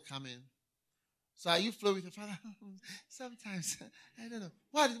girl will come in. So are you flow with your father? Sometimes. I don't know.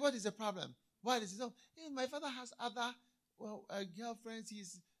 What is the problem? What is it? Oh, hey, my father has other girlfriends.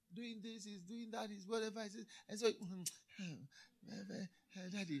 He's doing this, he's doing that, he's whatever. And so,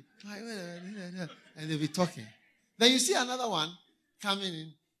 daddy, and they'll be talking. Then you see another one coming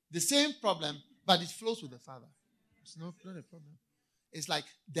in, the same problem, but it flows with the father. It's not a problem. It's like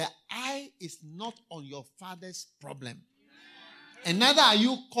the eye is not on your father's problem. And neither are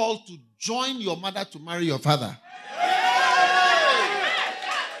you called to join your mother to marry your father.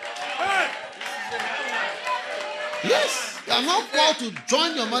 Yes, you are not called to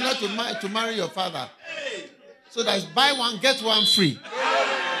join your mother to marry your father. So that's buy one, get one free.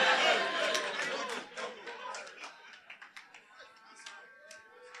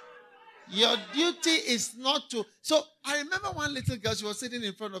 Your duty is not to. So I remember one little girl, she was sitting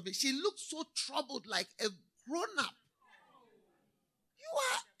in front of me. She looked so troubled, like a grown-up. You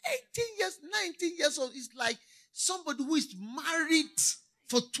are 18 years, 19 years old. It's like somebody who is married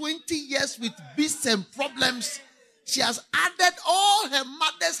for 20 years with beasts and problems. She has added all her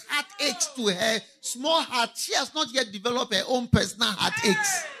mother's heartaches to her small heart. She has not yet developed her own personal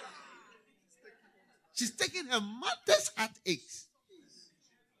heartaches. She's taking her mother's heartaches.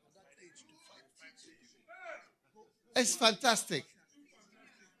 It's fantastic.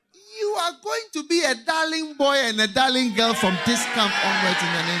 You are going to be a darling boy and a darling girl from this camp onwards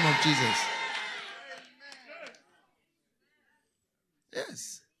in the name of Jesus.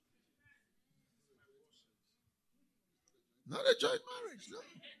 Yes. Not a joint marriage,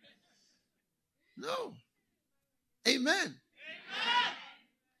 no. No. Amen.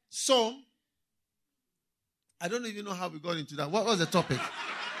 So, I don't even know how we got into that. What was the topic?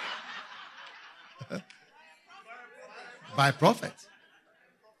 By prophet.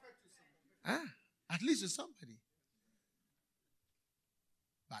 At least to somebody.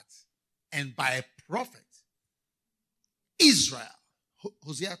 And by a prophet, Israel,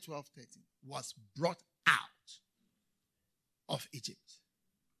 Hosea 12:13, was brought out of Egypt.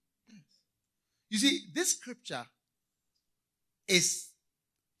 Yes. You see, this scripture is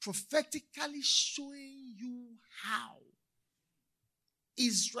prophetically showing you how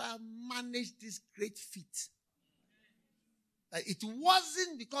Israel managed this great feat. It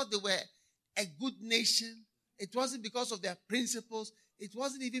wasn't because they were a good nation. It wasn't because of their principles. It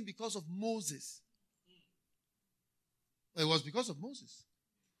wasn't even because of Moses. It was because of Moses.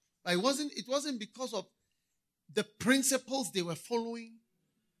 But it wasn't because of the principles they were following.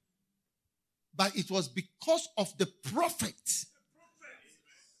 But it was because of the prophet.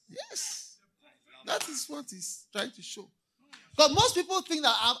 Yes. That is what he's trying to show. Because most people think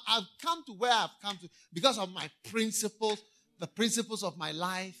that I've come to where I've come to because of my principles, the principles of my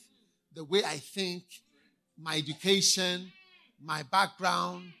life, the way I think, my education, my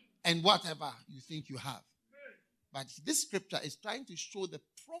background, and whatever you think you have. But this scripture is trying to show the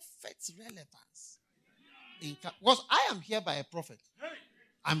prophet's relevance. Because I am here by a prophet.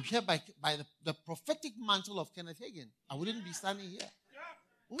 I'm here by the prophetic mantle of Kenneth Hagin. I wouldn't be standing here.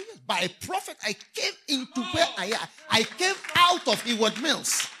 Oh yes, by a prophet, I came into where I am. I came out of Heward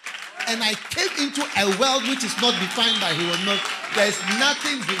Mills. And I came into a world which is not defined by Heward Mills. There is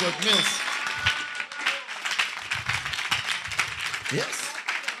nothing Heward Mills. Yes.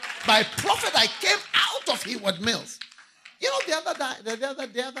 By prophet, I came out of Heward Mills. You know,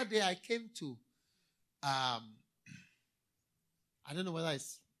 the other day I came to, I don't know whether it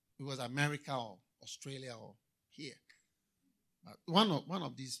was America or Australia or here. But one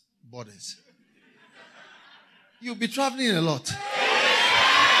of these borders. You'll be traveling a lot.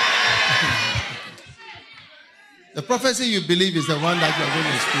 The prophecy you believe is the one that you're going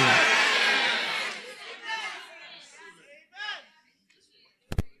to experience.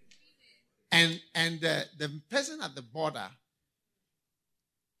 And the person at the border,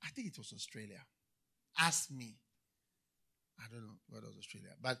 I think it was Australia, asked me, I don't know what was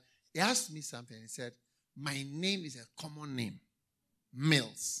Australia, but he asked me something. He said, my name is a common name,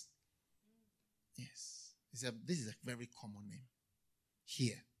 Mills. Yes. He said, this is a very common name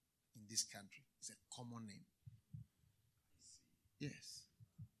here in this country. It's a common name. Yes.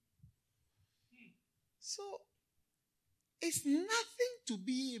 So, it's nothing to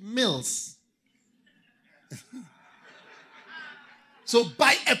be Mills. So,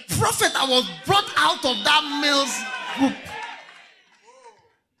 by a prophet, I was brought out of that Mills group.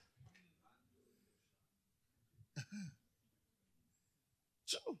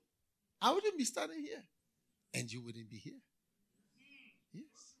 True. I wouldn't be standing here. And you wouldn't be here.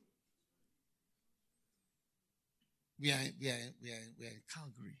 Yes. We are in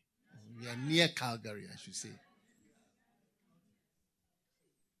Calgary. We are near Calgary, I should say.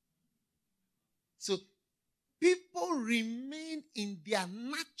 So people remain in their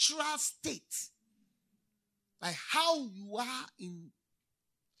natural state. Like how you are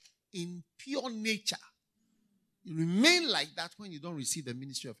in pure nature. You remain like that when you don't receive the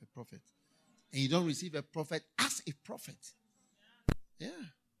ministry of a prophet. And you don't receive a prophet as a prophet. Yeah.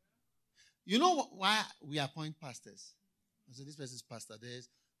 You know why we appoint pastors? So this person's pastor,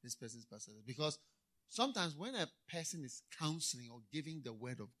 this person's pastor. Because sometimes when a person is counseling or giving the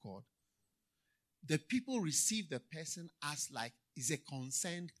word of God, the people receive the person as like he's a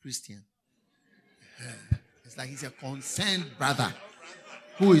concerned Christian. It's like he's a concerned brother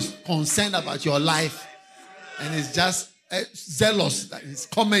who is concerned about your life and is just zealous that he's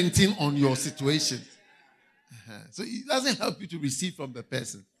commenting on your situation. So it doesn't help you to receive from the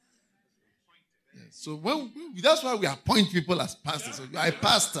person. Yes. So that's why we appoint people as pastors. So you are a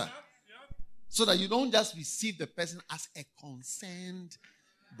pastor. So that you don't just receive the person as a concerned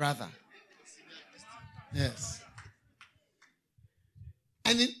brother. Yes.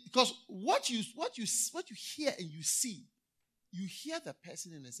 And because what you hear and you see, you hear the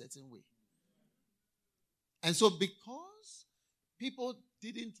person in a certain way. And so because people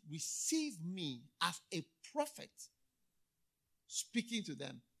didn't receive me as a prophet speaking to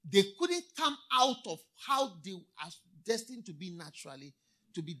them, they couldn't come out of how they are destined to be naturally,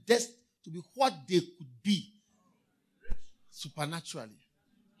 to be what they could be supernaturally.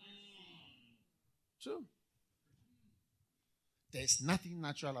 True. There's nothing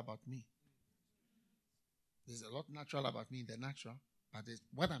natural about me. There's a lot natural about me in the natural, but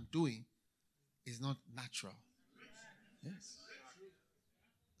what I'm doing is not natural. Yes.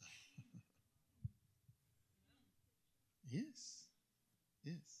 Yes.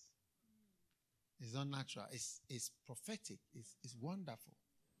 Yes. It's not natural. It's prophetic. It's wonderful.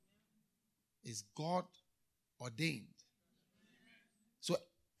 It's God ordained. So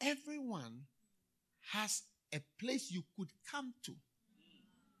everyone has a place you could come to.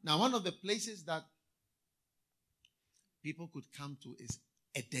 Now, one of the places that people could come to is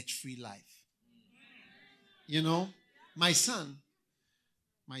a debt-free life. You know, my son,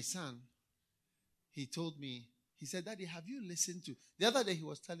 he told me, he said, Daddy, have you listened to... The other day he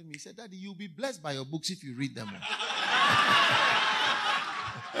was telling me, he said, Daddy, you'll be blessed by your books if you read them all.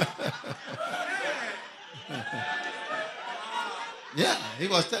 Yeah, he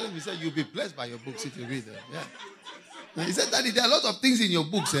was telling me, he said, you'll be blessed by your books if you read them. Yeah. He said, Daddy, there are a lot of things in your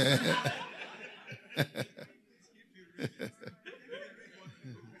books. Yeah.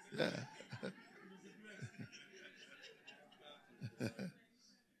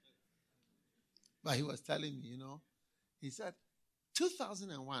 But he was telling me, he said,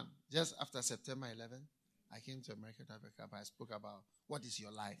 2001, just after September 11, I came to America to have a camp. I spoke about what is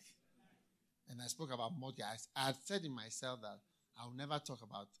your life. And I spoke about mortgage. I had said in myself that I will never talk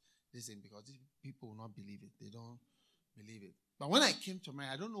about this thing because these people will not believe it. They don't believe it. But when I came to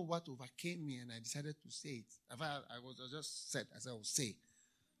America, I don't know what overcame me, and I decided to say it. I just said, I will say,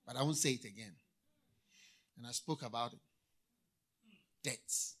 but I won't say it again. And I spoke about it.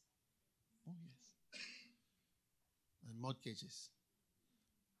 Debts. Oh, yes. And mortgages.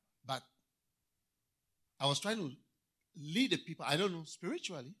 But I was trying to lead the people, I don't know,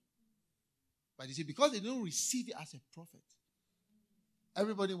 spiritually. But you see, because they don't receive it as a prophet,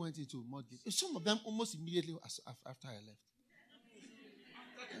 everybody went into mortgage. Some of them almost immediately after I left.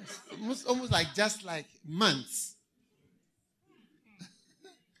 Yes, almost just like months.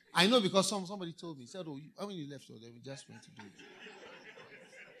 I know because somebody told me, said, how many left? So they just went to do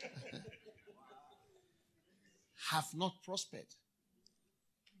it. Have not prospered.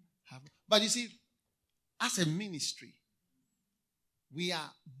 But you see, as a ministry, we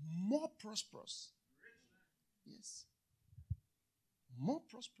are more prosperous. Yes. More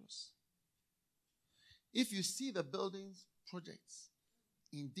prosperous. If you see the buildings, projects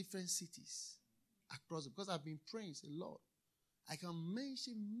in different cities across, because I've been praying, say, Lord, I can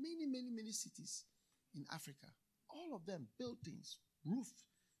mention many cities in Africa. All of them, buildings, roof,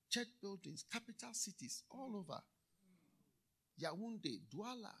 church buildings, capital cities, all over. Yaoundé,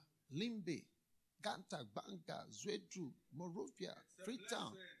 Douala, Limbe, Ganta, Banga, Zwedru, Monrovia,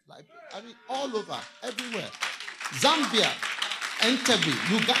 Freetown, all over, everywhere. Zambia, Entebbe,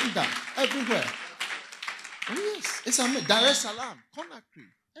 Uganda, everywhere. Oh yes, it's amazing. Dar es Salaam, Conakry,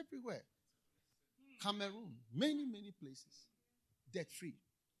 everywhere. Cameroon, many places. Debt-free.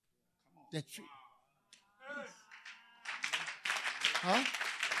 Debt-free. Yes. Huh?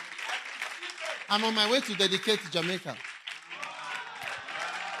 I'm on my way to dedicate Jamaica.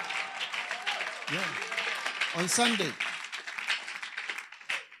 Yeah. On Sunday.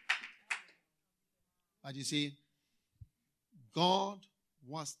 But you see, God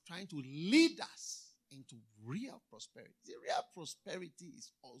was trying to lead us into real prosperity. The real prosperity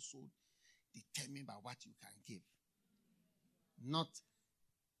is also determined by what you can give. Not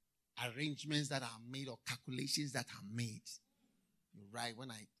arrangements that are made or calculations that are made. You write,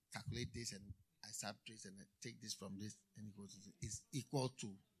 when I calculate this and I subtract this and I take this from this and it goes, it's equal to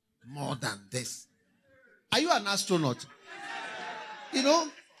more than this. Are you an astronaut? You know,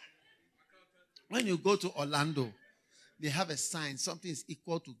 when you go to Orlando, they have a sign, something is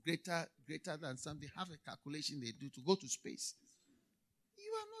equal to greater than something. They have a calculation they do to go to space.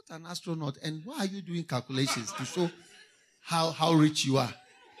 You are not an astronaut, and why are you doing calculations to show how rich you are?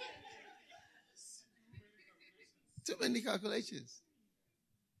 Too many calculations.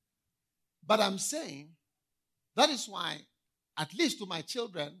 But I'm saying, that is why At least to my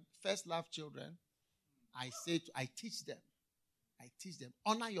children, first love children, I teach them.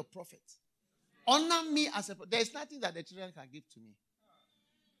 Honor your prophet. Honor me as a prophet. There's nothing that the children can give to me.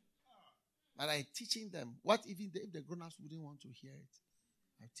 But I'm teaching them. What if the grown-ups wouldn't want to hear it?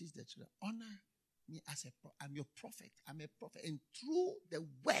 I teach the children. Honor me as a prophet. I'm your prophet. I'm a prophet. And through the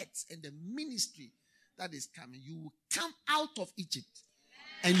words and the ministry that is coming, you will come out of Egypt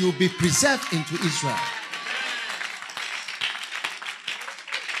and you'll be preserved into Israel.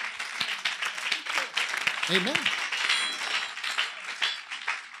 Amen.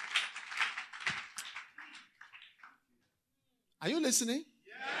 Are you listening?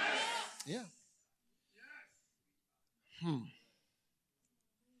 Yes. Yeah.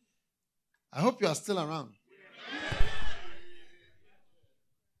 I hope you are still around.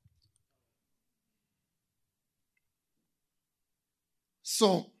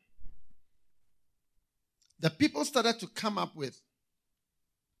 So, the people started to come up with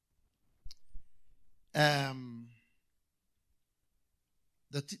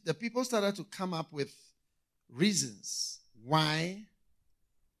the people started to come up with reasons why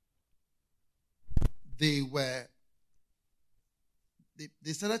they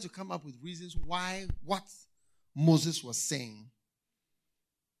started to come up with reasons why what Moses was saying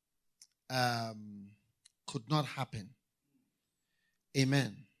could not happen.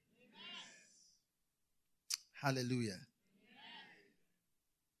 Amen. Hallelujah.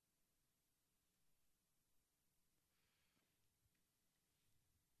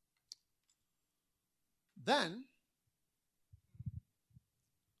 Then,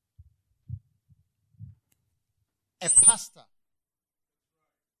 a pastor,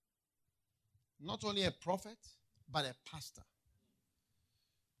 not only a prophet, but a pastor.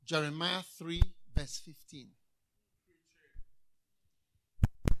 Jeremiah 3, verse 15.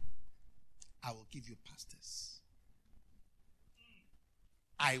 I will give you pastors.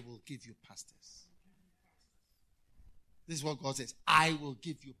 I will give you pastors. This is what God says. I will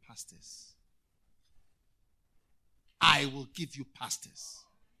give you pastors. I will give you pastors.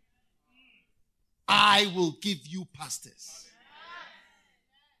 I will give you pastors.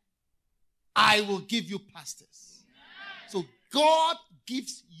 I will give you pastors. So God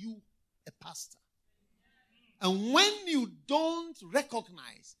gives you a pastor. And when you don't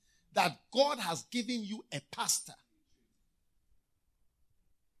recognize that God has given you a pastor,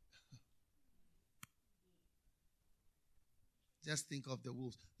 just think of the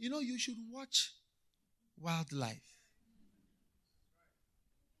wolves. You know, you should watch wildlife.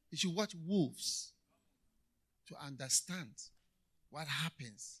 You should watch wolves to understand what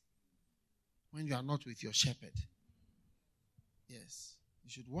happens when you are not with your shepherd. Yes, you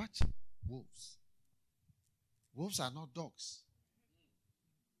should watch wolves. Wolves are not dogs.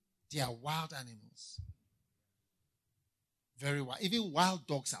 They are wild animals. Very wild. Even wild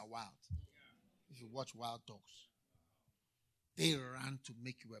dogs are wild. If you watch wild dogs, they run to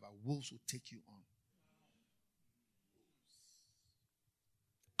make you away, but wolves will take you on.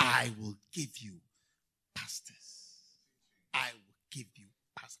 I will give you pastors. I will give you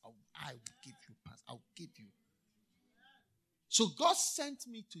pastors. I will give you pastors. I will give you. So God sent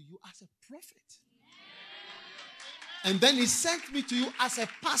me to you as a prophet. And then he sent me to you as a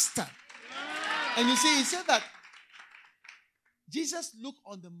pastor. And you see, he said that Jesus looked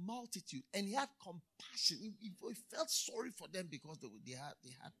on the multitude and he had compassion. He felt sorry for them because they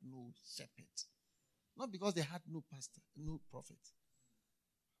had no shepherd. Not because they had no pastor, no prophet.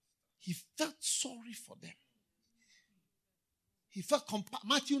 He felt sorry for them. He felt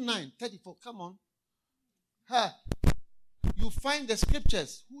Matthew 9:34. Come on. You find the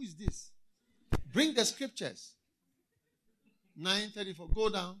scriptures. Who is this? Bring the scriptures. 9:34. Go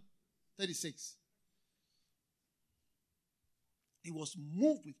down. 36. He was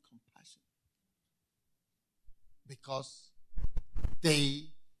moved with compassion because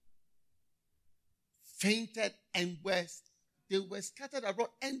they fainted and they were scattered abroad,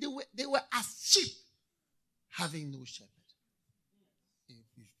 and they were as sheep having no shepherd.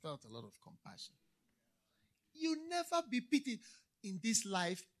 He felt a lot of compassion. You never be pitied in this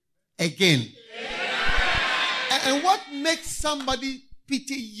life again. And what makes somebody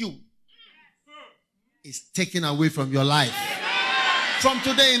pity you is taken away from your life. From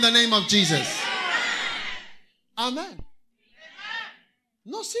today, in the name of Jesus. Amen.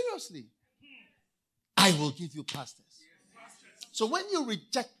 No, seriously. I will give you pastors. So when you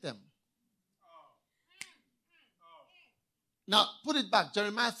reject them, now put it back,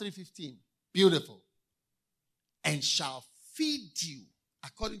 Jeremiah 3:15. Beautiful. And shall feed you,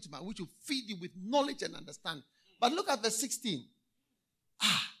 according to my, which will feed you with knowledge and understanding. But look at verse 16.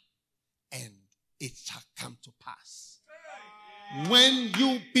 And it shall come to pass. When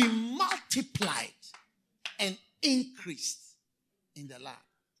you be multiplied and increased in the land.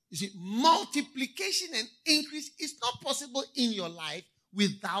 You see, multiplication and increase is not possible in your life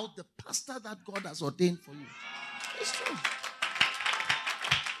without the pastor that God has ordained for you. It's true.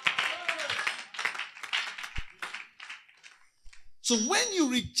 So when you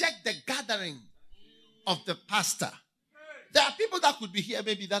reject the gathering of the pastor, there are people that could be here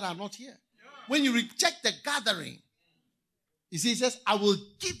maybe that are not here. When you reject the gathering, you see, he says, I will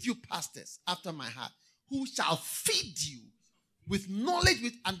give you pastors after my heart who shall feed you with knowledge,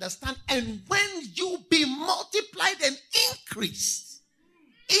 with understanding. And when you be multiplied and increased,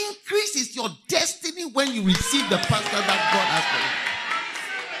 increase is your destiny when you receive the pastor that God has for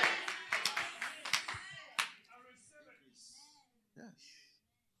you. Yes.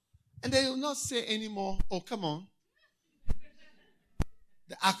 And they will not say anymore, oh, come on.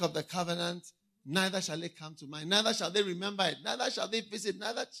 The Ark of the Covenant, neither shall it come to mind, neither shall they remember it, neither shall they visit,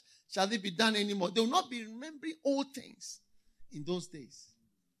 neither shall it be done anymore. They will not be remembering old things in those days.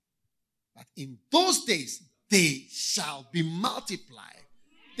 But in those days, they shall be multiplied.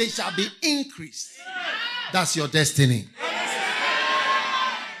 They shall be increased. That's your destiny.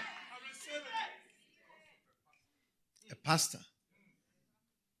 A pastor.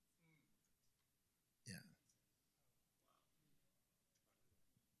 Yeah.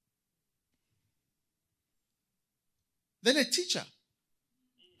 Then a teacher.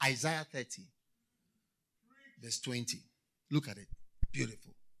 Isaiah 30, verse 20. Look at it.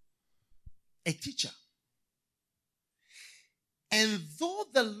 Beautiful. A teacher. And though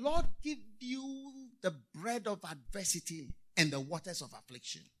the Lord give you the bread of adversity and the waters of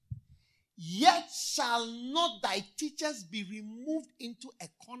affliction, yet shall not thy teachers be removed into a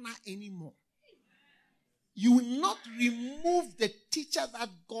corner anymore. You will not remove the teacher that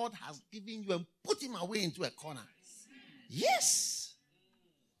God has given you and put him away into a corner. Yes.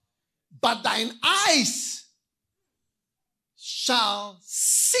 But thine eyes shall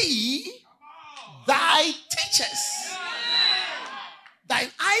see thy teachers.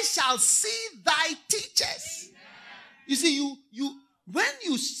 Thine eyes shall see thy teachers. You see, you when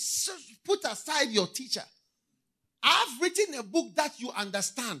you put aside your teacher, I've written a book that you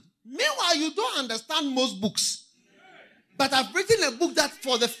understand. Meanwhile, you don't understand most books. But I've written a book that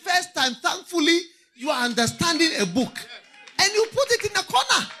for the first time, thankfully, you are understanding a book. And you put it in a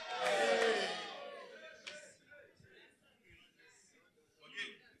corner.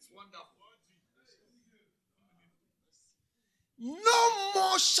 No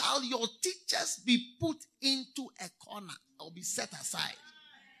more shall your teachers be put into a corner or be set aside.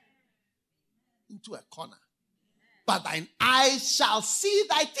 Into a corner. But thine eyes shall see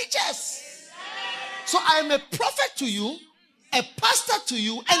thy teachers. So I am a prophet to you, a pastor to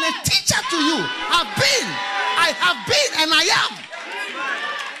you, and a teacher to you. I have been, and I am.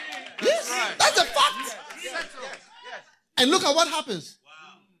 Yes, that's a fact. And look at what happens.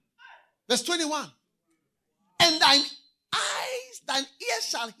 Verse 21. And thine eyes, thine ears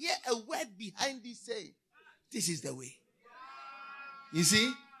shall hear a word behind thee saying, this is the way. You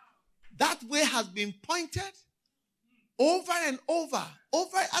see, that way has been pointed over and over.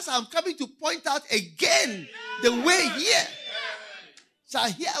 As I'm coming to point out again, the way here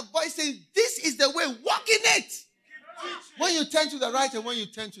shall hear a voice saying, this is the way, walk in it. When you turn to the right and when you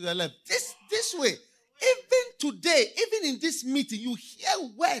turn to the left, this way. Even today, even in this meeting, you hear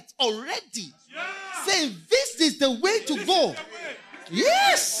words already saying, this is the way to go.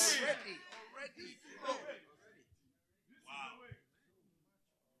 Yes.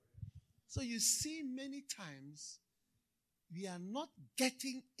 So you see, many times, we are not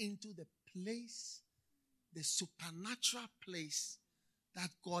getting into the place, the supernatural place that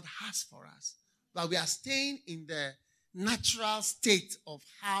God has for us. But we are staying in the natural state of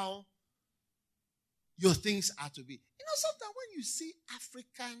how your things are to be. You know, sometimes when you see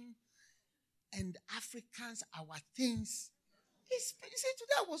African and Africans, our things, you see,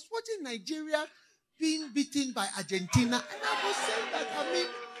 today I was watching Nigeria being beaten by Argentina, and I was saying that, I mean,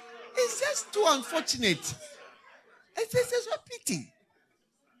 it's just too unfortunate. It's just a pity.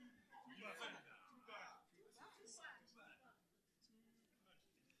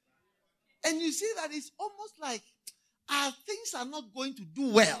 And you see that it's almost like our things are not going to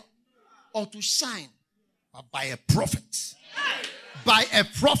do well or to shine, but by a prophet. By a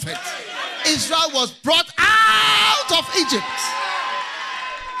prophet. Israel was brought out of Egypt.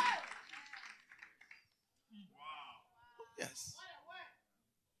 Yes.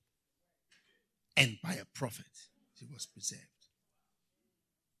 And by a prophet, he was preserved.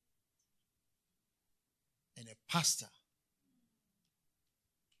 And a pastor,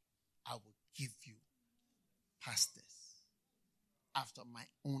 I will give you pastors after my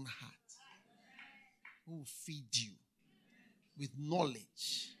own heart, who will feed you with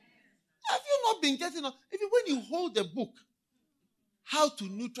knowledge. Have you not been getting on? Even when you hold the book, How to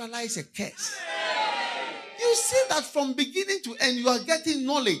Neutralize a Curse, you see that from beginning to end, you are getting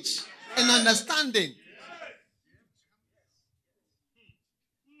knowledge and understanding.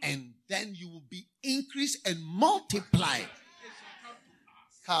 And then you will be increased and multiplied.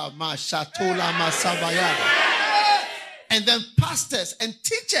 And then pastors and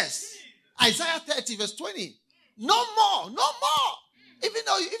teachers. Isaiah 30 verse 20. No more, no more. Even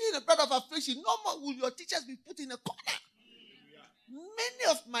in a bed of affliction, no more will your teachers be put in a corner. Many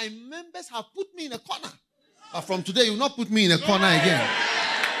of my members have put me in a corner. But from today, you will not put me in a corner again.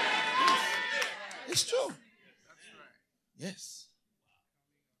 It's true. Yes.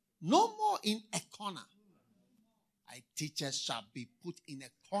 No more in a corner. My teachers shall be put in a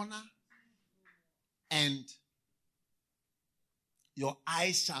corner, and your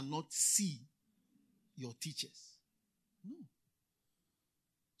eyes shall not see your teachers. No.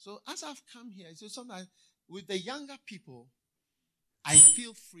 So as I've come here, so sometimes with the younger people, I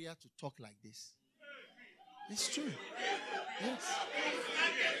feel freer to talk like this. It's true. Yes.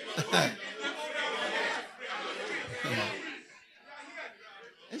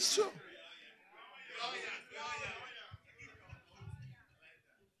 It's true.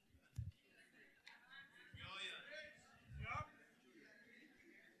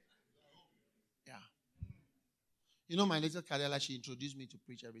 Yeah. You know, my little Kadela, she introduced me to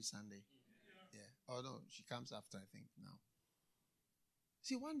preach every Sunday. Yeah. Oh, no, she comes after, I think, now.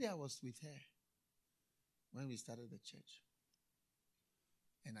 See, one day I was with her when we started the church.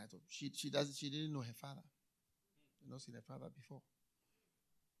 And I thought, she didn't know her father. She had not seen her father before.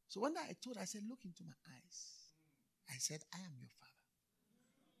 So one day I told her, I said, look into my eyes. I said, I am your father.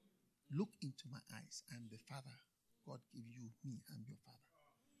 Look into my eyes. I am the father. God give you me. I'm your father.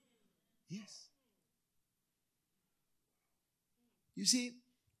 Yes. You see,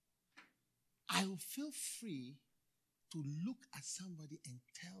 I will feel free to look at somebody and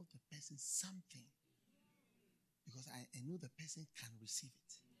tell the person something because I know the person can receive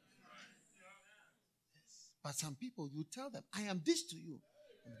it. Yes. But some people, you tell them, I am this to you.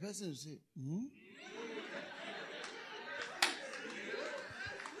 And the person will say,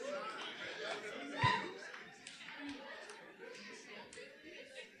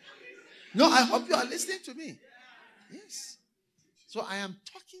 No, I hope you are listening to me. Yes. So I am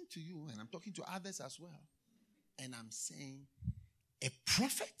talking to you and I'm talking to others as well. And I'm saying a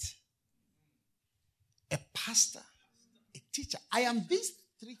prophet, a pastor, a teacher. I am these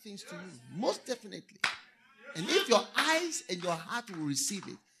three things to you, most definitely. And if your eyes and your heart will receive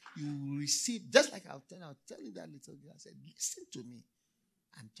it, you will receive, just like I'll tell you that little girl, I said, listen to me.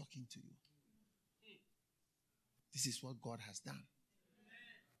 I'm talking to you. This is what God has done.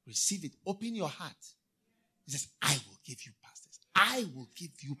 Receive it. Open your heart. He says, I will give you pastors. I will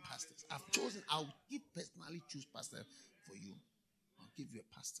give you pastors. I've chosen, I'll personally choose pastor for you. I'll give you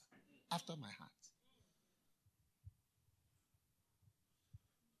a pastor after my heart.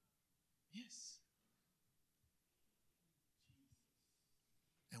 Yes.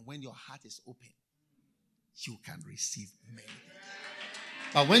 And when your heart is open, you can receive many.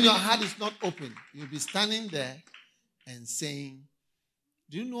 But when your heart is not open, you'll be standing there and saying,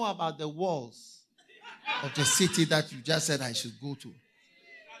 do you know about the walls of the city that you just said I should go to?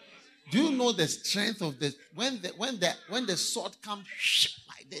 Do you know the strength of the when the sword comes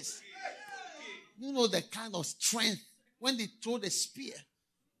like this? Do you know the kind of strength when they throw the spear?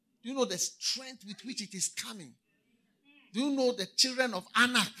 Do you know the strength with which it is coming? Do you know the children of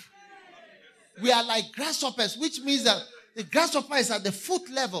Anak? We are like grasshoppers, which means that the grasshopper is at the foot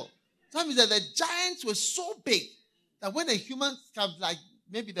level. That means that the giants were so big that when a human comes, like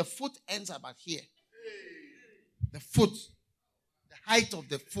maybe the foot ends about here. The foot, the height of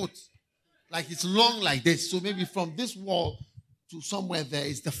the foot, like it's long like this. So maybe from this wall to somewhere there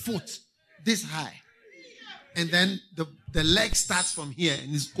is the foot, this high. And then the leg starts from here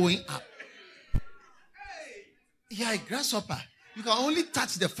and is going up. Yeah, a grasshopper. You can only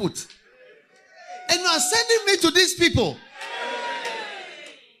touch the foot. And you are sending me to these people.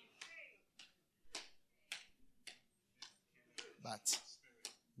 But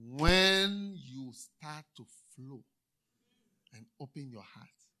when you start to flow and open your heart,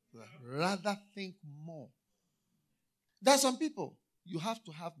 rather think more. There are some people, you have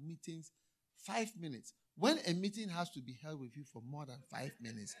to have meetings 5 minutes. When a meeting has to be held with you for more than 5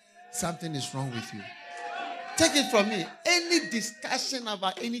 minutes, something is wrong with you. Take it from me. Any discussion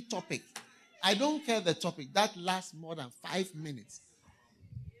about any topic, I don't care the topic, that lasts more than 5 minutes.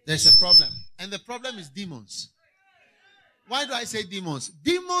 There's a problem. And the problem is demons. Why do I say demons?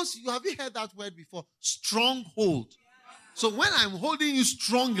 Demons, have you heard that word before? Stronghold. So when I'm holding you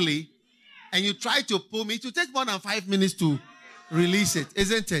strongly and you try to pull me, it will take more than 5 minutes to release it,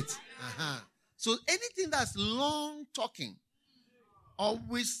 isn't it? Uh-huh. So anything that's long talking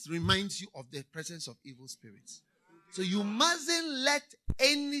always reminds you of the presence of evil spirits. So you mustn't let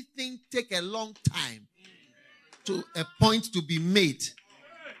anything take a long time to a point to be made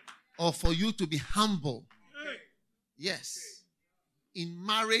or for you to be humble. Yes. In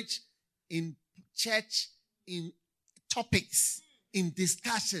marriage, in church, in topics, in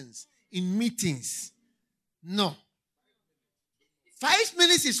discussions, in meetings. No. 5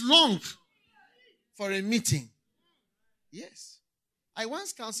 minutes is long for a meeting. Yes. I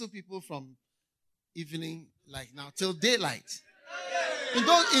once counseled people from evening like now till daylight.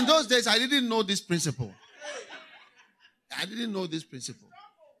 In those days, I didn't know this principle. I didn't know this principle.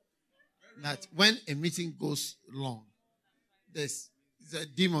 That when a meeting goes long, there's the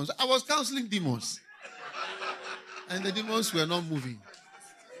demons. I was counseling demons. And the demons were not moving.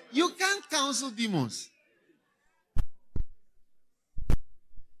 You can't counsel demons.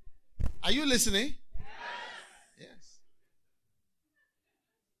 Are you listening? Yes.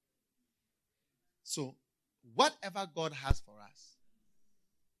 So, whatever God has for us,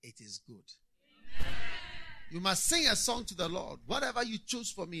 it is good. You must sing a song to the Lord. Whatever you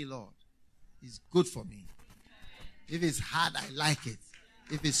choose for me, Lord, is good for me. If it's hard, I like it.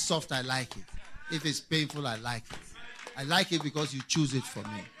 If it's soft, I like it. If it's painful, I like it. I like it because you choose it for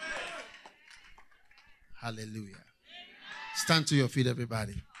me. Hallelujah. Stand to your feet,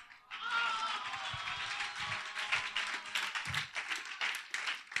 everybody.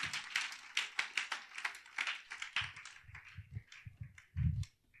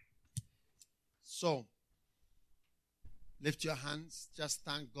 So, lift your hands. Just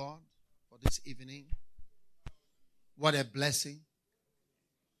thank God for this evening. What a blessing.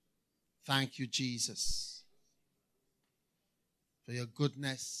 Thank you, Jesus, for your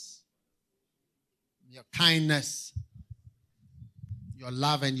goodness, your kindness, your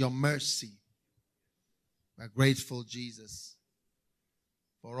love and your mercy. We're grateful, Jesus,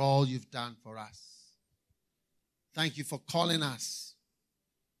 for all you've done for us. Thank you for calling us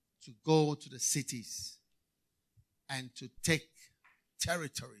to go to the cities and to take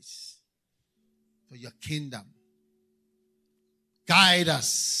territories for your kingdom. Guide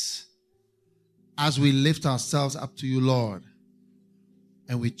us as we lift ourselves up to you, Lord.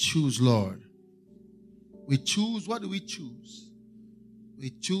 And we choose, Lord. We choose, what do we choose?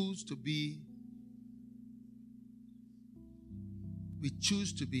 We choose to be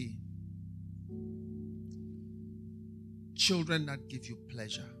children that give you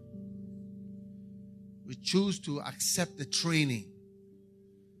pleasure. We choose to accept the training,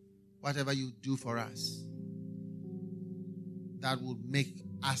 whatever you do for us, that will make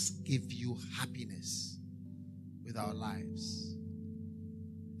us give you happiness with our lives.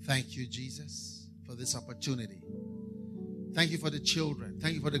 Thank you, Jesus, for this opportunity. Thank you for the children.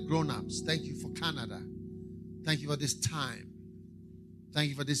 Thank you for the grown-ups. Thank you for Canada. Thank you for this time. Thank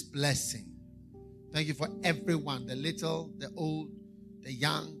you for this blessing. Thank you for everyone, the little, the old, the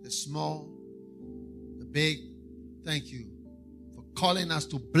young, the small, the big. Thank you for calling us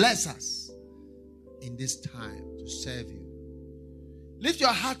to bless us in this time to serve you. Lift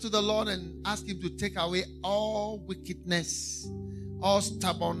your heart to the Lord and ask Him to take away all wickedness, all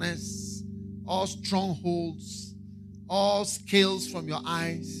stubbornness, all strongholds, all scales from your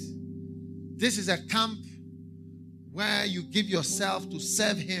eyes. This is a camp where you give yourself to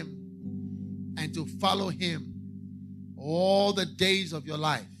serve Him and to follow Him all the days of your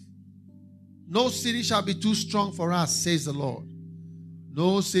life. No city shall be too strong for us, says the Lord.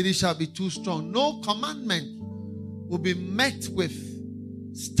 No city shall be too strong. No commandment will be met with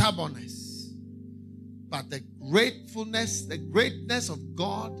stubbornness. But the gratefulness, the greatness of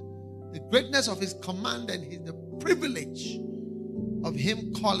God, the greatness of His command and the privilege of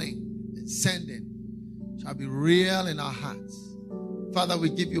Him calling and sending shall be real in our hearts. Father, we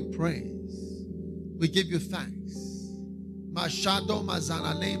give you praise. We give you thanks. Mashado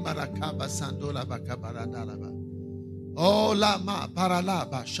mazanale marakaba sandola bakabaradalaba. Oh lama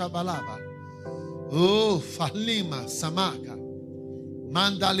paralaba shabalaba. Oh falima samaka.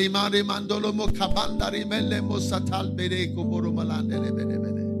 Mandali mari mandolo mo kabandari mele mo satal bere kuburu malandele bede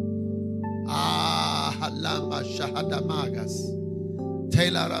bede. Ah halama shahada magas.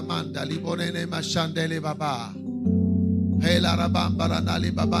 Taylor Amanda Liborene Mashandele Baba. Hela Rabambara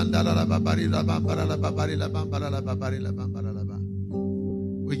Nali Babanda Rababari Rabambara Babari Labambara Babari Labambara Laba.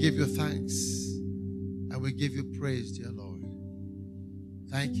 We give you thanks and we give you praise, dear Lord.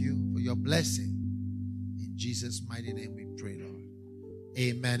 Thank you for your blessing. In Jesus' mighty name we pray. Pray, Lord.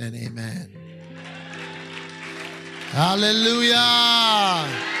 Amen and amen. Hallelujah.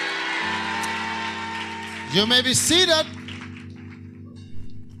 You may be seated.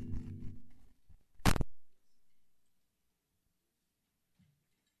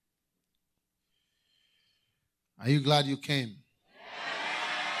 Are you glad you came?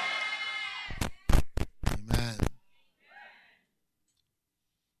 Amen.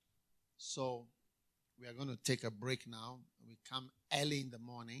 So, we are going to take a break now. We come early in the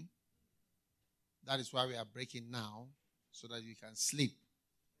morning. That is why we are breaking now, so that you can sleep.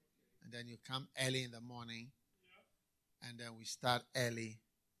 And then you come early in the morning, and then we start early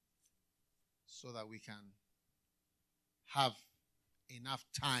so that we can have enough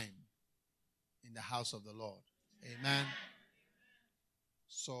time in the house of the Lord. Amen.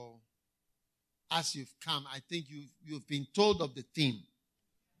 So, as you've come, I think you've been told of the theme.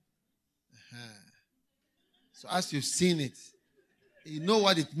 So, as you've seen it, you know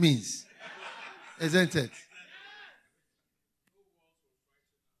what it means, isn't it?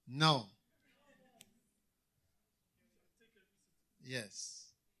 No. Yes.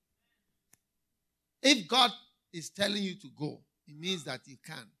 If God is telling you to go, it means that you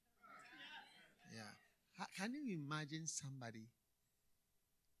can. Yeah. Can you imagine somebody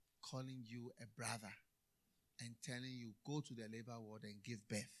calling you a brother and telling you, go to the labor ward and give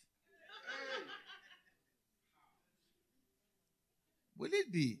birth? Will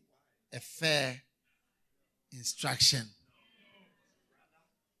it be a fair instruction?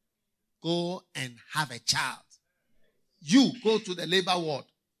 Go and have a child. You go to the labor ward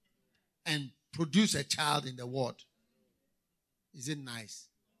and produce a child in the ward. Is it nice?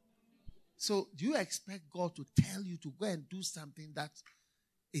 So, do you expect God to tell you to go and do something that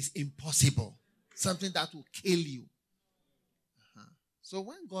is impossible? Something that will kill you? So,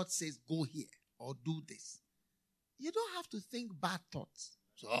 when God says, go here or do this, you don't have to think bad thoughts.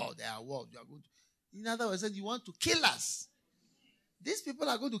 So, they are what? You are going to. In other words, you want to kill us. These people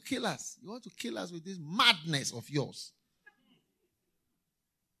are going to kill us. You want to kill us with this madness of yours.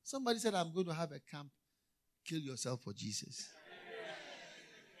 Somebody said, I'm going to have a camp. Kill yourself for Jesus.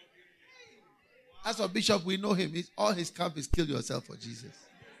 As for Bishop, we know him. All his camp is kill yourself for Jesus.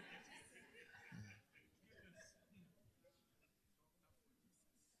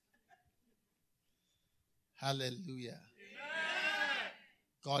 Hallelujah.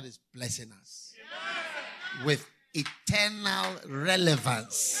 God is blessing us with eternal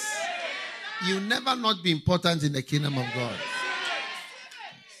relevance. You will never not be important in the kingdom of God.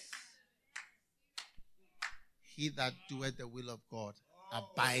 He that doeth the will of God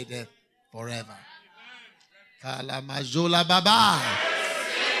abideth forever. Kalamajola Baba.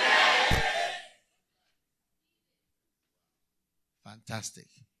 Fantastic.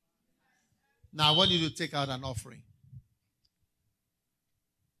 Now I want you to take out an offering.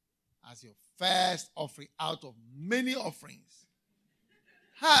 As your first offering out of many offerings.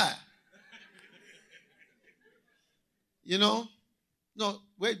 Ha! You know? No,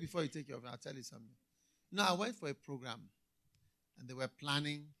 wait before you take your offering. I'll tell you something. No, I went for a program and they were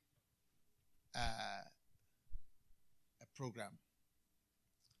planning a program.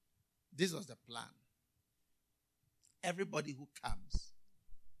 This was the plan. Everybody who comes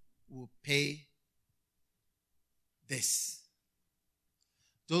will pay this.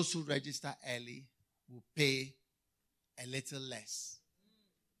 Those who register early will pay a little less.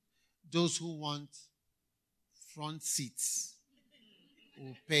 Those who want front seats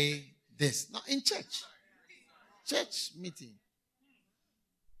will pay this. Not in church. Church meeting.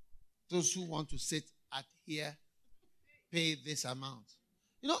 Those who want to sit at here pay this amount.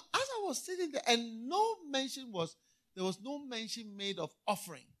 You know, as I was sitting there, and there was no mention made of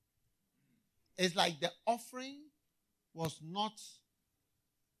offering. It's like the offering was not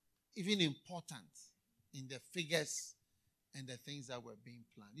even important in the figures and the things that were being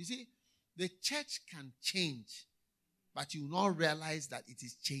planned. You see, the church can change, but you will not realize that it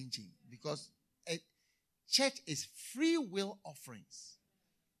is changing because a church is free will offerings.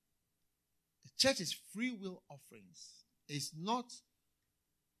 The church is free will offerings. It's not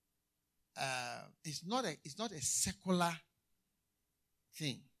a secular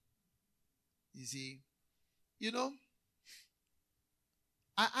thing. You see, you know,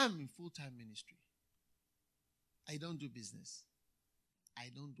 I am in full-time ministry. I don't do business. I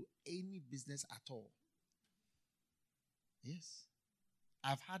don't do any business at all. Yes.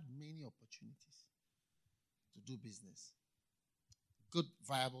 I've had many opportunities to do business. Good,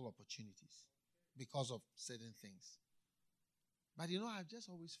 viable opportunities because of certain things. But you know, I've just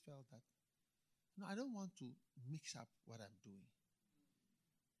always felt that, I don't want to mix up what I'm doing.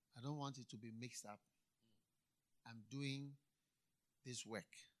 I don't want it to be mixed up I'm doing this work.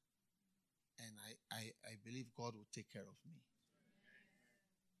 And I believe God will take care of me.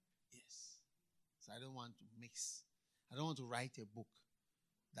 Yes. So I don't want to mix. I don't want to write a book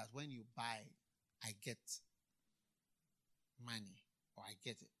that when you buy, I get money or I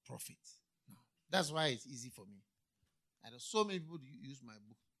get a profit. No. That's why it's easy for me. I know so many people use my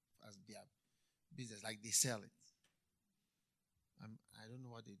book as their business, like they sell it. I don't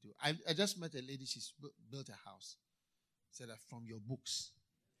know what they do. I just met a lady, she's built a house. Said that from your books.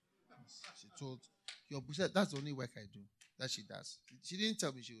 She told your books, that's the only work I do, that she does. She didn't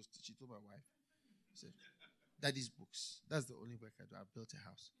tell me, she told my wife. She said, Daddy's books. That's the only work I do. I built a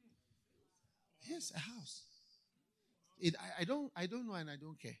house. Yes, a house. I don't know and I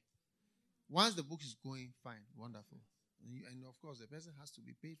don't care. Once the book is going, fine, wonderful. And of course, the person has to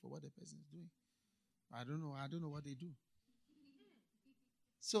be paid for what the person is doing. I don't know what they do.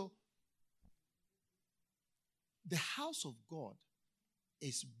 So, the house of God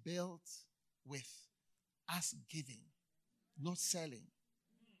is built with us giving, not selling.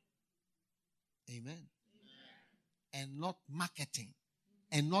 Amen. And not marketing.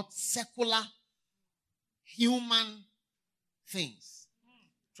 And not secular human things.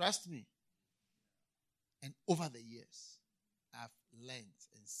 Trust me. And over the years, I've learned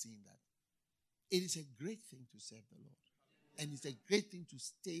and seen that it is a great thing to serve the Lord. And it's a great thing to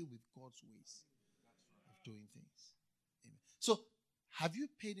stay with God's ways of doing things. Amen. So, have you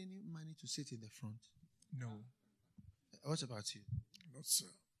paid any money to sit in the front? No. What about you? Not sir.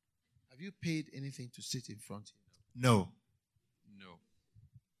 Have you paid anything to sit in front? No. No.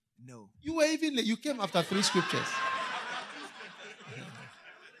 No. You were even late. You came after 3 scriptures.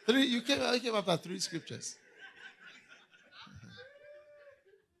 You came after 3 scriptures.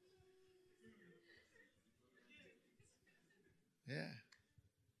 Yeah.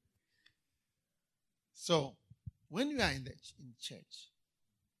 So, when you are in church,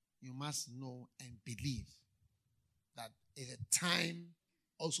 you must know and believe that it's a time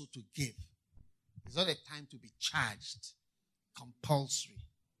also to give. It's not a time to be charged, compulsory.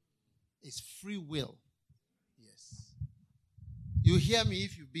 It's free will. Yes. You hear me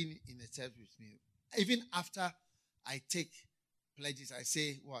if you've been in a church with me. Even after I take pledges, I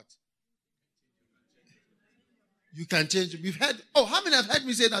say what? You can change. You've heard. Oh, how many have heard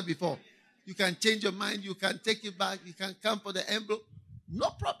me say that before? You can change your mind. You can take it back. You can come for the envelope.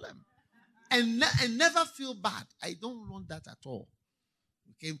 No problem. And never feel bad. I don't want that at all.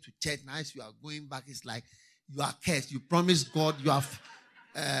 You came to church. Now as you are going back, it's like you are cursed. You promised God you have,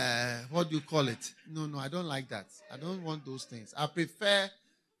 what do you call it? No, I don't like that. I don't want those things. I prefer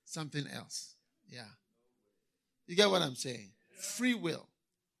something else. Yeah. You get what I'm saying? Free will.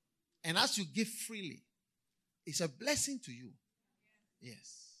 And as you give freely, it's a blessing to you.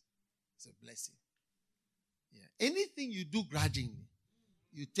 Yes. It's a blessing. Yeah. Anything you do grudgingly,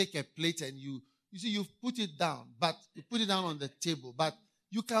 you take a plate and you see, you put it down, but you put it down on the table, but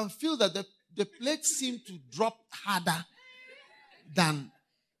you can feel that the plate seems to drop harder than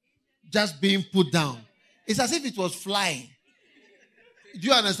just being put down. It's as if it was flying. Do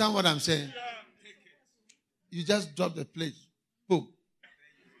you understand what I'm saying? You just drop the plate. Boom.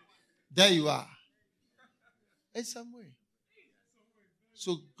 There you are. It's some way.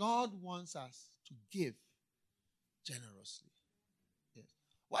 So God wants us to give generously. Yes.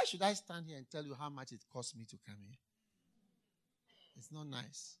 Why should I stand here and tell you how much it cost me to come here? It's not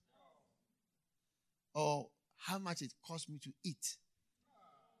nice. Or how much it cost me to eat.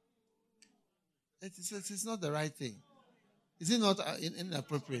 It's not the right thing. Is it not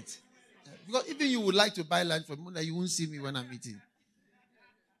inappropriate? Because even you would like to buy lunch from me, you won't see me when I'm eating.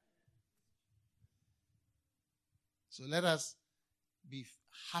 So let us be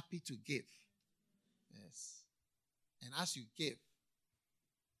happy to give. Yes. And as you give,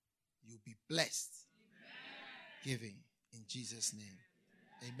 you'll be blessed. Amen. Giving in Jesus'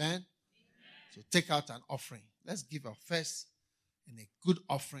 name. Amen. So take out an offering. Let's give a first and a good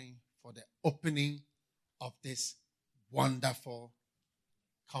offering for the opening of this wonderful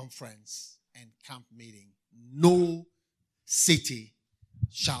conference and camp meeting. No city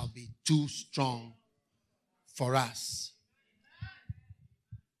shall be too strong for us.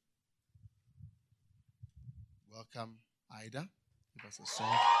 Welcome, Ida. Give us a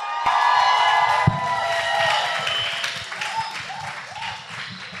song.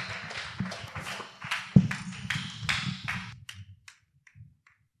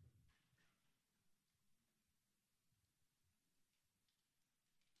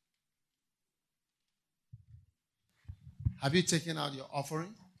 Have you taken out your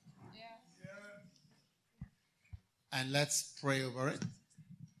offering? Yeah. And let's pray over it.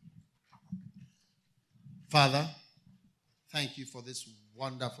 Father, thank you for this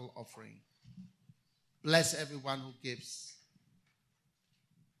wonderful offering. Bless everyone who gives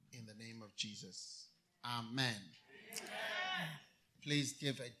in the name of Jesus. Amen. Please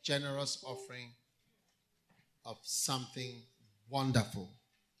give a generous offering of something wonderful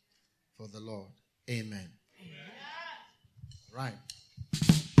for the Lord. Amen. Right.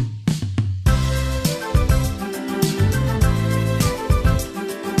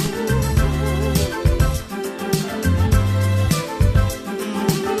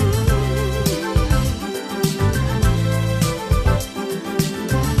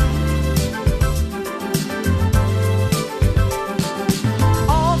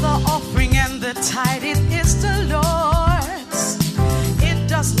 Tithe, it is the Lord's. It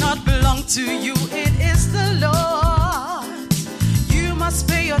does not belong to you, it is the Lord's. You must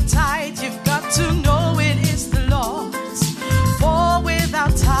pay your tithe, you've got to know it is the Lord's. For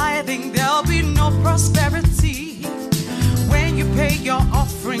without tithing, there'll be no prosperity. When you pay your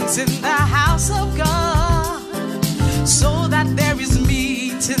offerings in the house of God, so that there is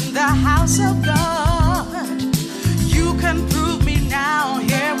meat in the house of God. You can prove me now,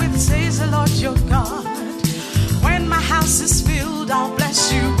 herewith says the Lord your God. When my house is filled, I'll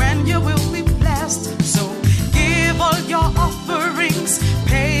bless you and you will be blessed. So give all your offerings,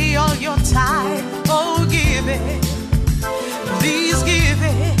 pay all your tithe. Oh, give it, please give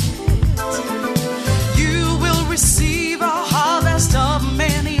it. You will receive a harvest of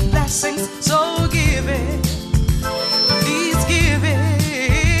many blessings. So give it, please give it.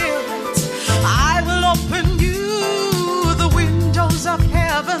 I will open you of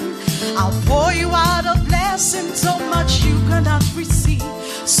heaven. I'll pour you out a blessing so much you cannot receive.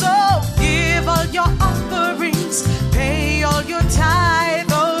 So give all your offerings, pay all your tithe.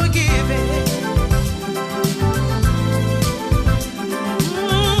 Oh, give it.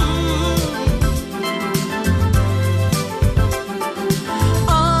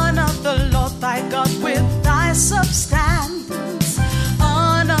 Honor the Lord thy God with thy substance.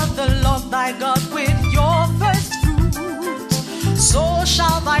 Honor the Lord thy God with your first. So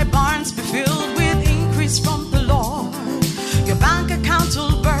shall thy barns be filled with increase from the Lord. Your bank account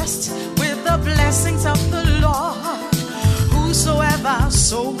will burst with the blessings of the Lord. Whosoever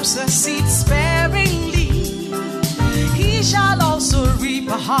sows a seed sparingly, he shall also reap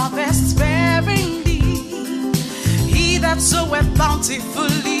a harvest sparingly. He that soweth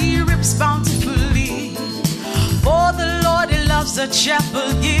bountifully reaps bountifully. For the Lord, he loves a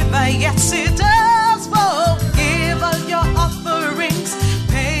cheerful giver. Yes, he does. For give all your offerings,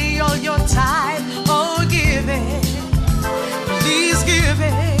 pay all your tithe. Oh, give it, please give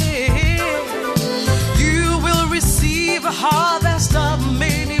it. You will receive a harvest of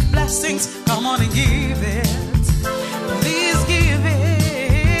many blessings. Come on and give it, please give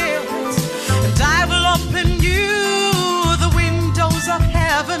it. And I will open you the windows of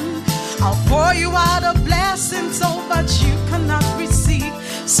heaven. I'll pour you out a blessing so much you cannot receive.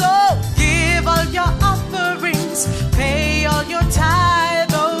 So give all your offerings, pay all your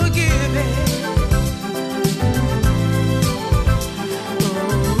tithe. Oh, give it.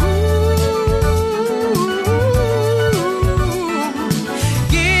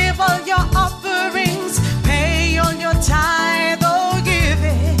 Give all your offerings, pay all your tithe. Oh, give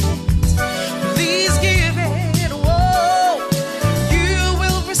it. Please give it. Whoa. You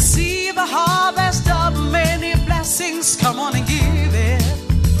will receive a harvest of many blessings. Come on and give it.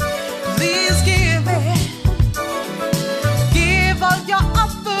 Please give it. Give all your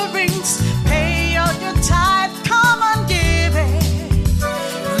offerings, pay all your tithe. Come on, give it.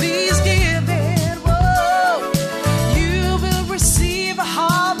 Please give it. Whoa. You will receive a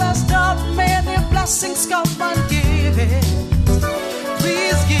harvest of many blessings. Come on, give it.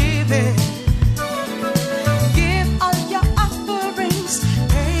 Please give it. Give all your offerings,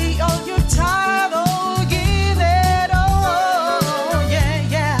 pay all your tithe. Oh, give it. Oh, yeah,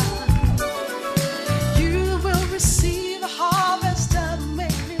 yeah. You will receive a harvest of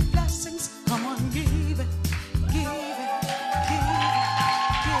many blessings. Come on, give it, give it, give it,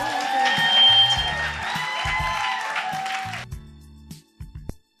 give it.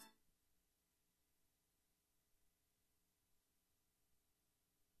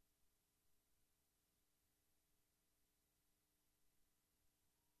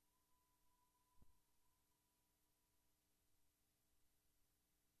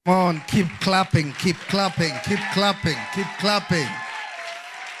 Come on, keep clapping, keep clapping, keep clapping, keep clapping.